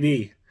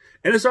 3D,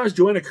 and it stars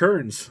Joanna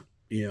Kearns,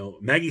 you know,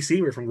 Maggie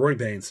Sieber from Growing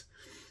Pains,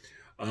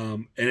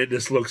 and it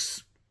just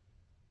looks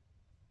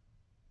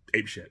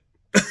ape shit.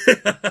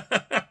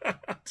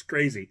 It's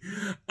crazy.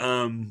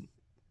 And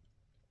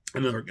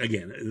then,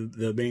 again,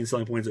 the main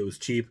selling point is it was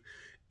cheap.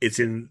 It's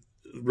in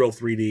real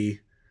 3D.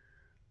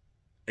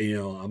 You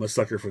know, I'm a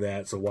sucker for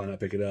that, so why not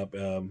pick it up?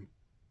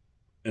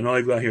 And all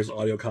I've got here is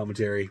audio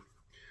commentary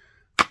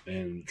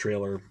and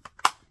trailer,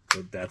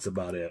 but that's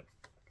about it.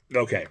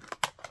 Okay.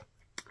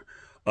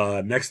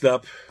 Next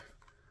up,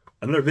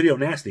 another video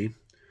nasty.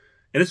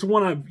 And it's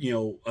one I've, you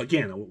know,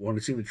 again, when I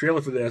see the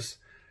trailer for this,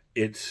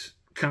 it's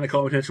kind of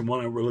caught my attention,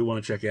 one I really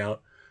want to check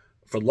out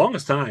for the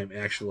longest time,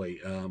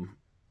 actually.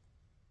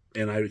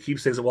 And I keep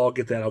saying, well, I'll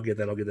get that, I'll get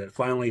that, I'll get that.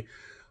 Finally,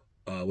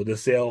 with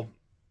this sale,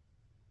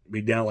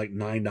 be down like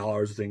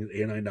 $9, I think,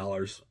 $8 or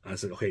 $9. I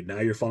said, okay, now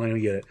you're finally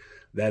going to get it.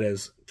 That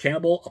is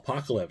Cannibal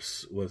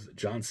Apocalypse with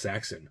John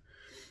Saxon.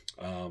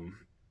 From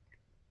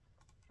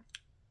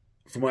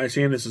what I've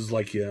seen, this is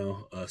like, you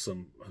know,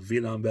 some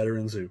Vietnam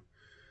veterans who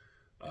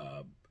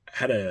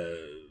had a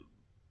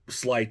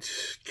slight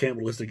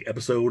cannibalistic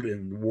episode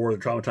in war. They're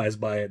traumatized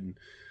by it, and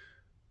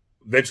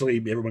eventually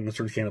everyone gets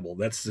turned cannibal.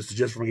 That's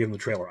just from giving the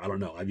trailer. I don't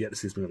know. I've yet to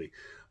see this movie.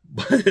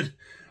 But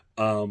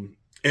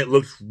it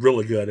looks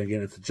really good.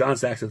 Again, it's John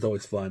Saxon. It's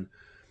always fun.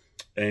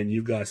 And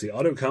you've got the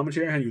audio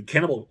commentary on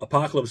Cannibal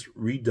Apocalypse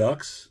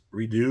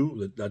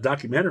Redo, the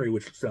documentary,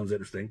 which sounds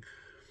interesting.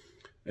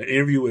 An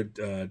interview with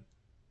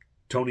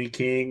Tony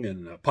King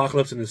and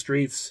Apocalypse in the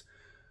Streets.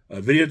 A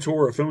video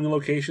tour of filming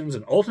locations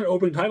and alternate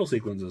opening title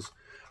sequences.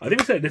 I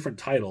think it's got a different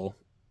title.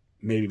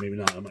 Maybe, maybe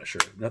not. I'm not sure.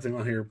 Nothing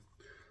on here.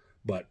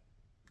 But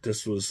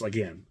this was,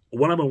 again,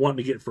 one I've been wanting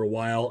to get for a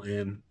while,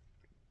 and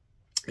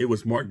it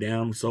was marked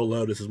down so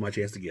low. This is my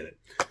chance to get it.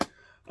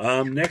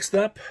 Next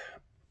up,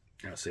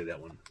 I'll say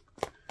that one,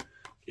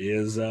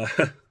 is,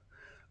 again,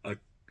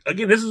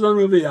 this is another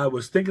movie I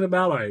was thinking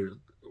about.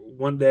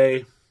 One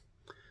day,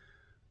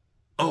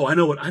 oh, I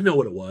know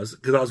what it was,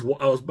 because I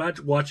was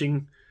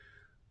watching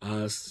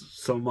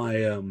some of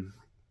my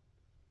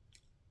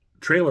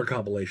trailer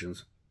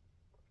compilations,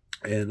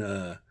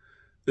 and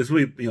this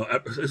movie, you know,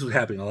 this was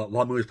happening. A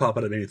lot of movies pop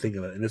up that made me think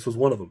of it, and this was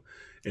one of them.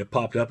 It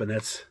popped up, and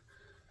that's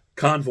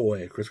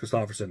Convoy, Chris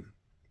Christopherson,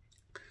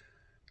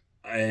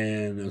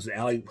 and it was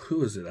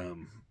who is it?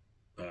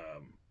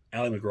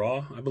 Ali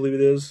McGraw, I believe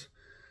it is.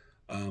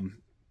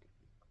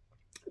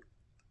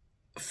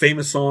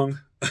 Famous song,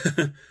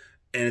 and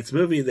it's a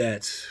movie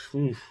that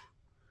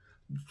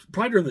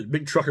probably during the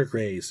big trucker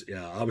craze.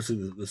 Yeah,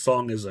 obviously the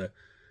song is a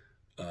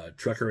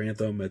trucker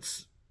anthem.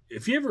 It's,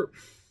 if you ever,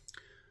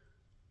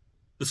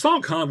 the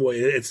song Convoy,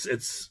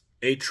 it's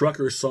a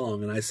trucker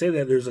song, and I say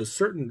that there's a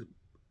certain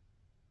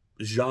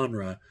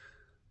genre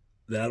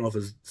that I don't know if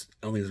it's,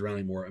 I don't think it's around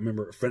anymore. I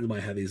remember a friend of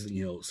mine had these,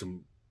 you know,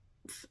 some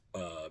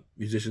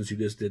musicians who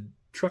just did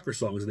trucker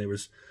songs, and they were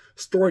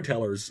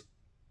storytellers.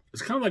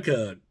 It's kind of like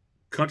a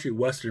country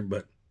western,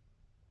 but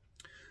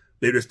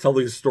they just tell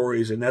these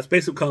stories, and that's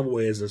basically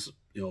Convoy is this,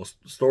 you know,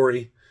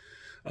 story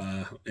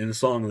in a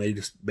song, and they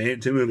just made it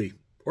into a movie,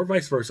 or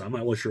vice versa. I'm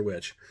not really sure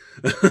which.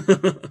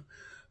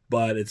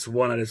 But it's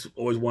one I just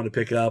always wanted to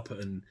pick up,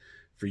 and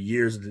for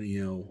years,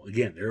 you know,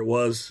 again, there it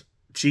was,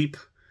 cheap.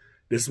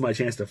 This is my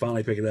chance to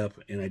finally pick it up,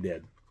 and I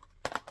did.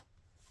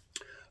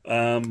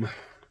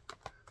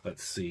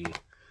 Let's see.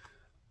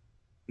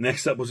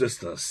 Next up was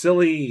just a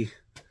silly,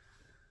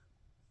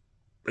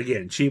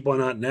 again, cheap, why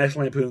not,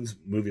 National Lampoon's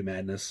Movie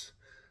Madness.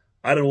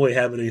 I don't really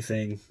have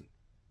anything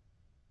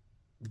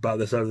about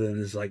this other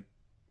than it's like,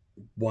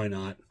 why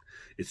not?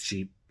 It's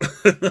cheap.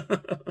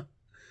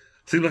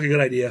 Seems like a good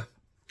idea.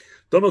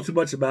 Don't know too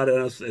much about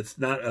it. It's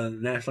not a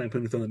National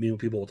Lampoon film that many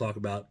people will talk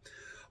about,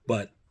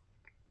 but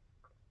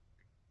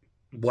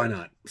why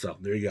not? So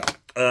there you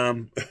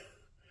go.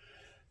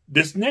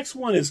 This next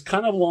one is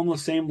kind of along the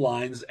same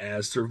lines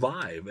as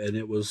Survive, and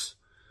it was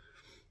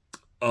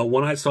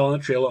one I saw in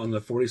the trailer on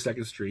the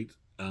 42nd Street,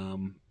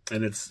 and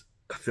it's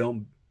a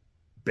film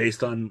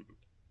based on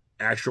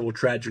actual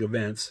tragic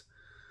events,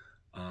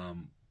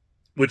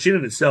 which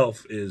in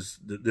itself is,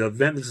 the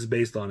event this is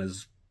based on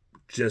is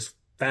just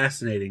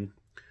fascinating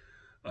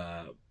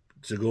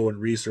to go and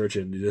research,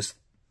 and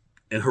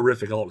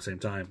horrific all at the same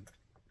time.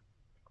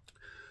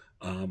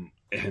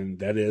 And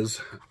that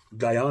is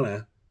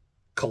Guyana,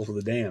 Cult of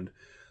the Damned.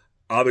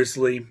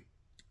 Obviously,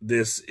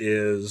 this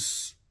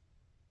is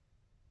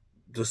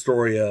the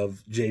story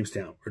of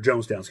Jonestown,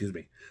 excuse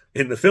me.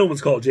 In the film,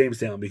 it's called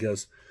Jamestown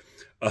because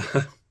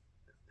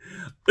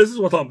this is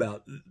what I'm talking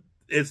about.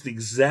 It's the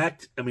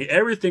exact, I mean,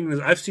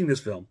 everything, I've seen this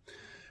film.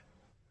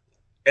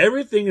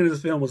 Everything in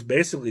this film was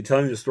basically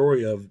telling the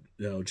story of,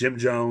 you know, Jim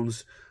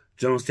Jones,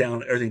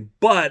 Jonestown, everything,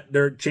 but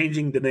they're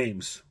changing the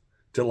names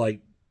to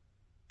like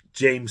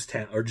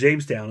Jamestown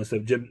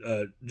instead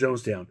of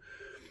Jonestown.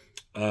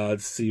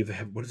 Let's see if they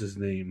have, what is his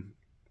name?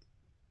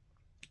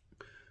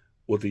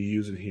 what they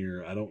use in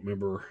here. I don't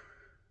remember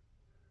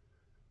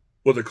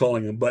what they're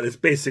calling them, but it's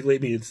basically, I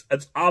mean,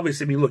 it's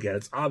obviously, I mean, look at it.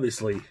 It's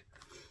obviously,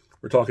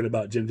 we're talking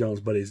about Jim Jones,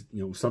 but he's,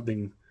 you know,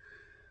 something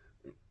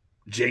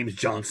James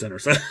Johnson or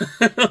something.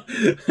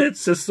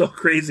 It's just so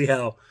crazy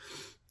how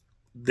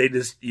they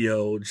just, you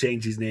know,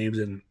 change these names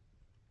and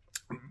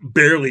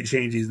barely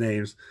change these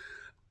names.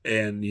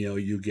 And, you know,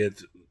 you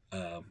get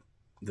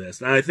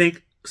this. And I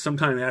think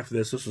sometime after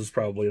this was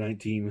probably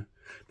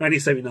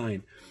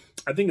 1979.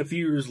 I think a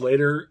few years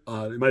later,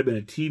 it might have been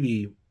a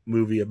TV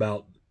movie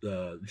about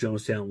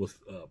Jonestown with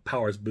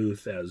Powers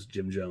Booth as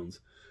Jim Jones.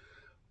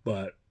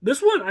 But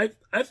this one, I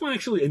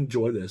actually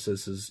enjoy this.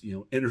 This is, you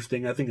know,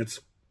 interesting. I think it's,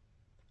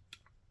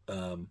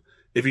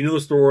 if you know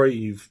the story,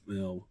 you've,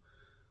 you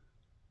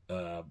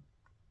know,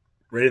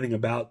 read anything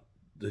about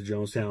the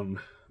Jonestown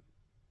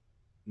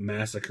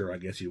massacre, I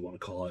guess you want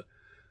to call it,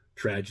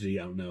 tragedy,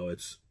 I don't know.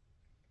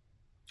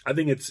 I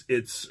think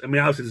it's, I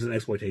mean, obviously it's an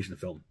exploitation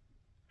film,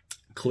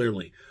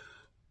 clearly.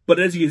 But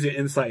as you get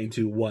insight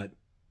into what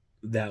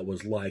that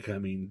was like, I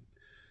mean,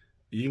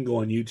 you can go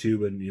on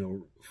YouTube and, you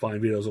know,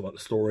 find videos about the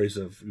stories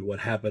of what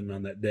happened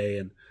on that day,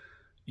 and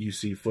you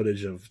see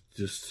footage of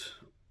just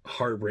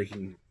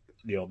heartbreaking,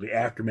 you know, the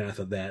aftermath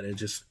of that.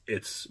 And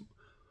it's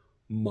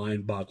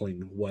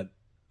mind-boggling what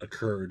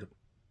occurred.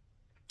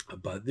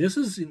 But this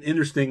is an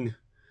interesting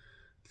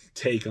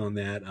take on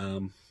that.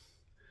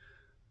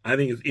 I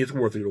think it's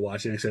worth it to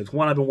watch. And like I said, it's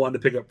one I've been wanting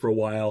to pick up for a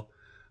while.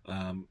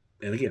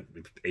 And again,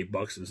 $8,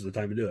 this is the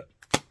time to do it.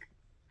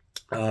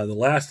 The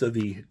last of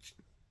the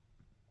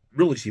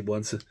really cheap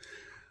ones,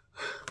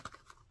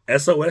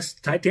 SOS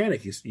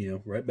Titanic, is, you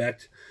know, right back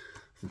to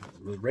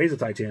Raise the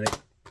Titanic.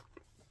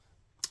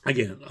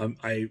 Again,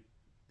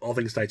 all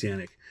things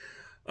Titanic.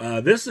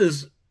 This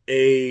is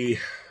a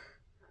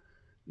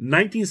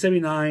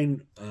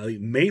 1979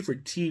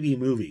 made-for-TV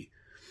movie.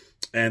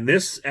 And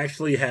this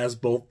actually has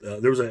both,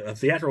 there was a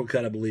theatrical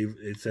cut, I believe.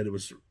 It said it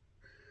was,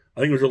 I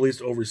think it was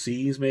released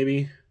overseas,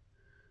 maybe.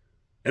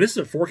 And this is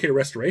a 4K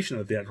restoration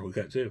of the theatrical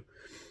cut, too.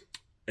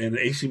 And the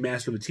HD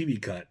master of the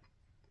TV cut.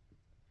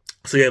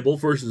 So, yeah,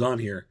 both versions on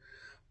here.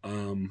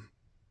 And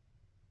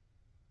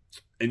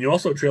you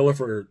also a trailer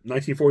for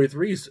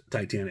 1943's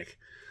Titanic,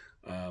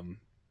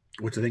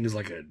 which I think is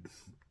like a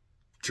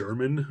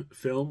German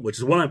film, which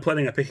is one I'm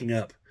planning on picking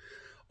up,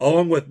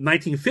 along with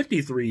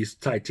 1953's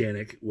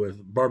Titanic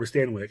with Barbara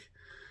Stanwyck,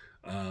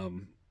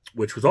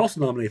 which was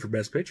also nominated for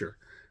Best Picture,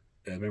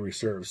 if memory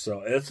serves.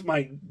 So that's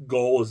my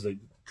goal, is to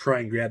try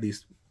and grab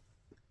these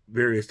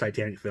various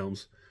Titanic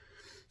films.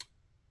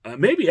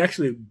 Maybe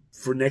actually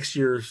for next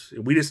year's,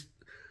 we just,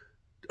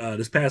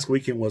 this past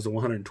weekend was the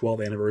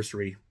 112th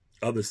anniversary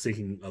of the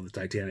sinking of the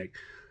Titanic.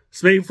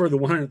 So maybe for the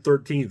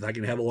 113th, I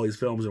can have all these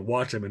films and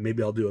watch them, and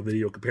maybe I'll do a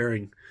video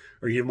comparing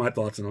or give my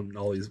thoughts on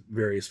all these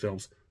various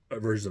films,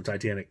 versions of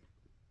Titanic.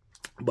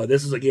 But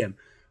this is, again,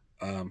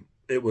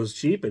 it was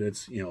cheap, and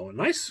it's, you know, a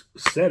nice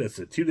set. It's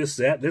a 2-disc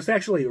set. This is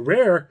actually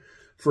rare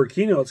for a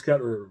Kino. It's got,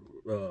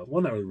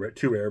 well, not really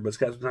too rare, but it's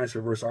got nice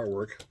reverse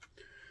artwork.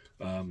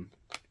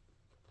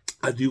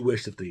 I do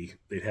wish that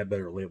they'd have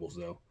better labels,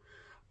 though.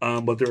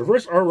 But the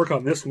reverse artwork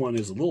on this one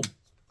is a little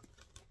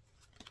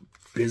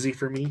busy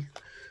for me.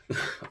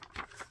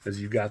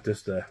 As you've got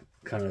this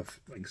kind of,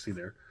 I can see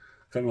there,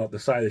 talking about the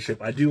side of the ship.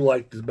 I do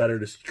like this better,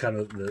 just kind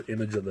of the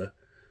image of the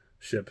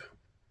ship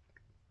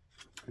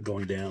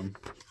going down.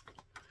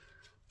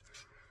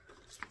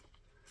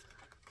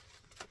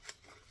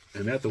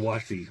 And I have to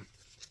watch the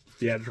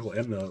theatrical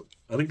and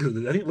I think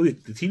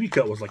the TV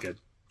cut was like a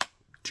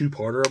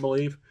 2-parter, I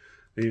believe.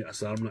 Maybe,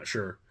 so I'm not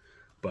sure,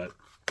 but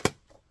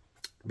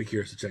be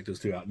curious to check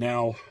those two out.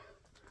 Now,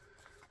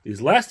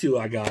 these last two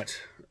I got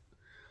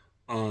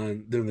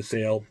during the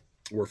sale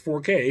were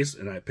 4Ks,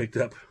 and I picked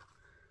up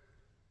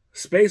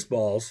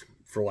Spaceballs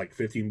for like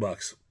 $15,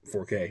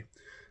 4K.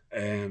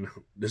 And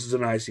this is a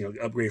nice, you know,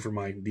 upgrade for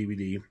my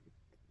DVD.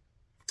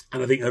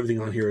 And I think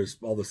everything on here is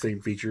all the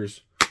same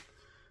features.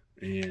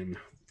 And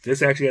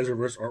this actually has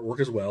reverse artwork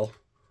as well.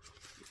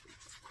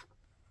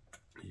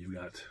 You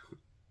got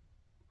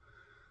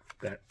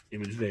that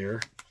image there,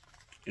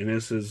 and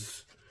this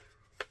is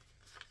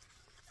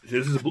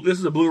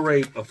a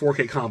Blu-ray, a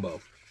 4K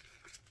combo.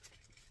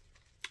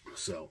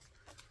 So,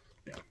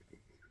 yeah,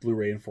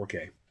 Blu-ray and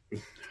 4K.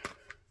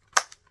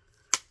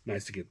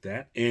 Nice to get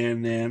that.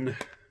 And then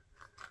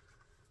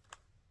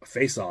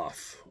Face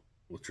Off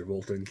with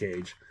Travolta and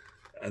Cage.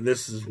 And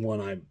this is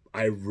one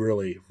I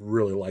really,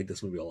 really like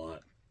this movie a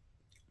lot.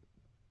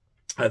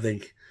 I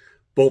think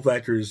both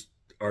actors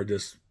are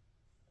just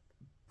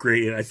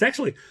great. And it's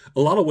actually,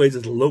 a lot of ways,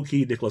 it's a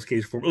low-key Nicolas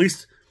Cage form. At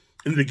least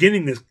in the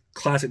beginning, this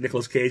classic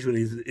Nicolas Cage, but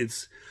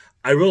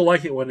I really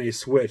like it when they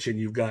switch and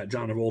you've got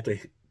John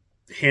Travolta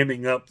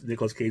hamming up the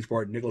Nicolas Cage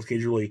part, and Nicolas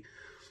Cage really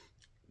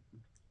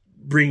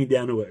bringing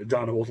down to a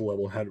John Travolta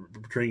level, how to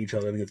portraying each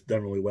other. I think it's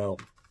done really well.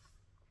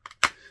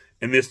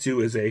 And this,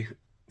 too, is a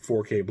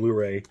 4K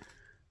Blu-ray.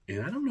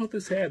 And I don't know if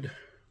this had...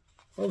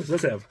 Well, this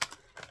does have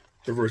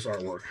reverse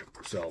artwork.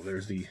 So,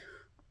 there's the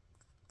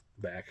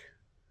back.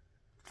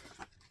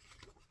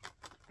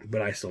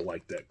 but I still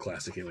like that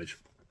classic image.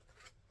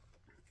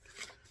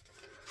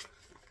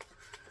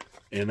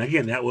 And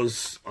again, that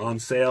was on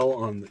sale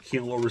on the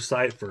Kino Lorber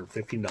site for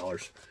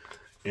 $15.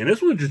 And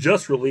this one was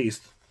just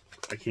released.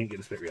 I can't get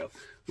this picture out.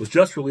 It was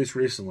just released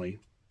recently.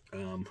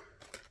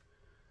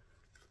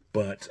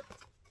 But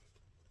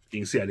you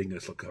can see I didn't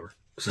get a slipcover.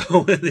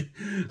 So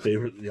they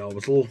were, you know, it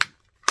was a little,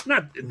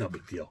 no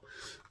big deal.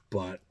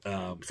 But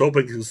so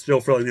hoping it's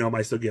still fairly new. I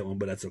might still get one,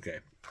 but that's okay.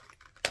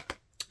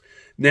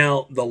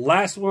 Now, the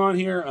last one on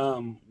here,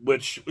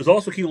 which was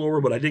also Kino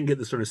Lorber, but I didn't get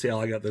this during a sale.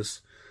 I got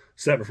this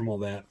separate from all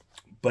that.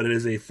 But it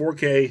is a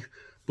 4K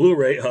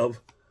Blu-ray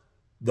of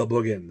The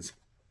Boogans.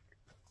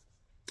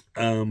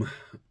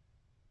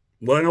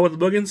 What I know about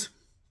The Boogans?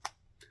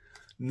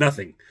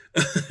 Nothing.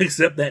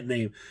 Except that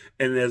name.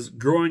 And as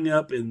growing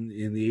up in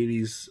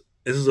the 80s,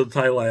 this is a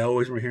title I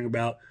always remember hearing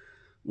about,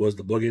 was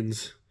The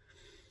Boogans.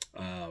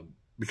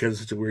 Because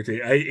it's such a weird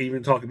thing. I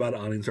even talk about it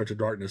on In Search of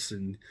Darkness,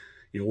 and,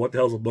 you know, what the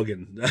hell's a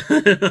boogin?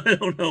 I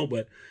don't know,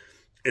 but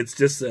it's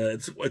just,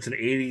 it's an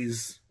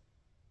 80s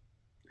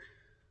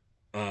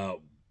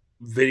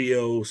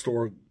video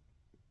store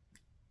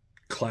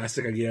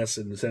classic, I guess,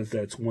 in the sense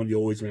that it's one you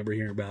always remember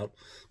hearing about.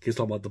 Kids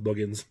talking about The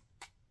Boogans.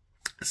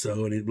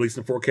 So, and it released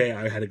in 4K,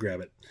 I had to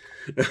grab it.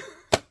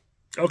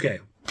 Okay.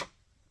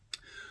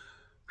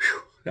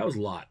 Whew, that was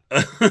a lot.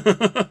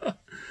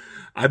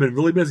 I've been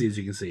really busy, as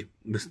you can see,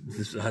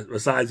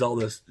 besides all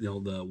this, you know,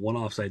 the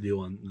one-offs I do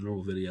on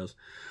normal videos.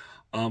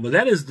 But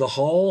that is the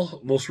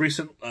haul, most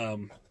recent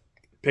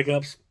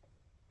pickups.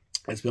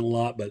 It's been a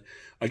lot, but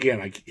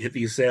again, I hit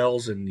these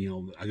sales and, you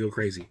know, I go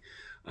crazy.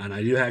 And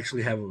I do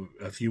actually have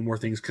a few more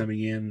things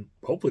coming in,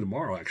 hopefully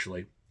tomorrow,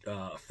 actually,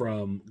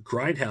 from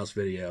Grindhouse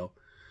Video.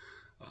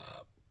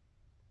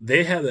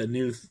 They have a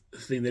new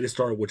thing they just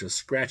started, which is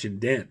Scratch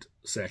and Dent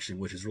section,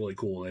 which is really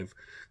cool. They've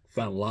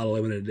found a lot of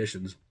limited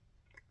editions,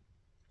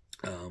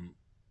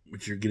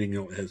 which you're getting,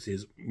 you know,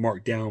 is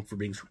marked down for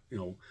being, you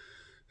know,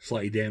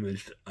 slightly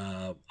damaged.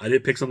 I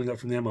did pick something up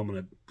from them. I'm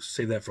going to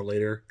save that for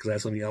later because I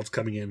have something else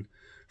coming in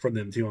from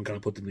them too. I'm kind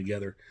of put them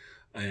together.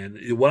 And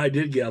what I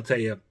did get, I'll tell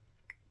you,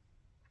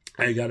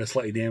 I got a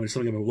slightly damaged,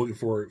 something I've been looking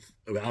for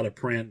out of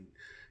print,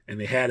 and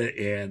they had it,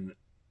 and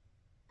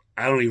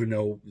I don't even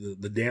know,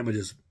 the damage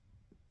is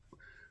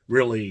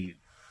really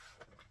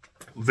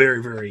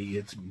very, very,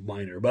 it's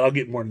minor, but I'll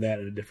get more than that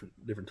at a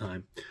different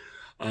time.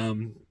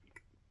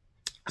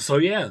 So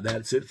yeah,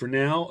 that's it for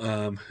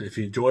now. If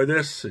you enjoy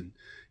this and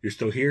you're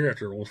still here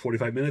after almost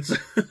 45 minutes,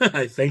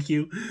 I thank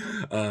you.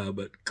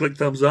 But click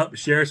thumbs up,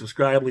 share,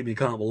 subscribe, leave me a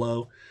comment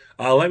below.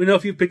 Let me know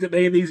if you've picked up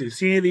any of these, if you've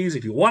seen any of these,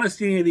 if you want to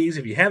see any of these,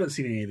 if you haven't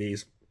seen any of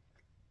these,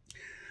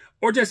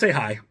 or just say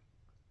hi.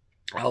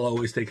 I'll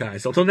always take hi.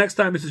 So until next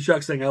time, this is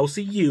Chuck saying I will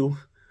see you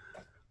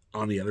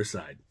on the other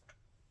side.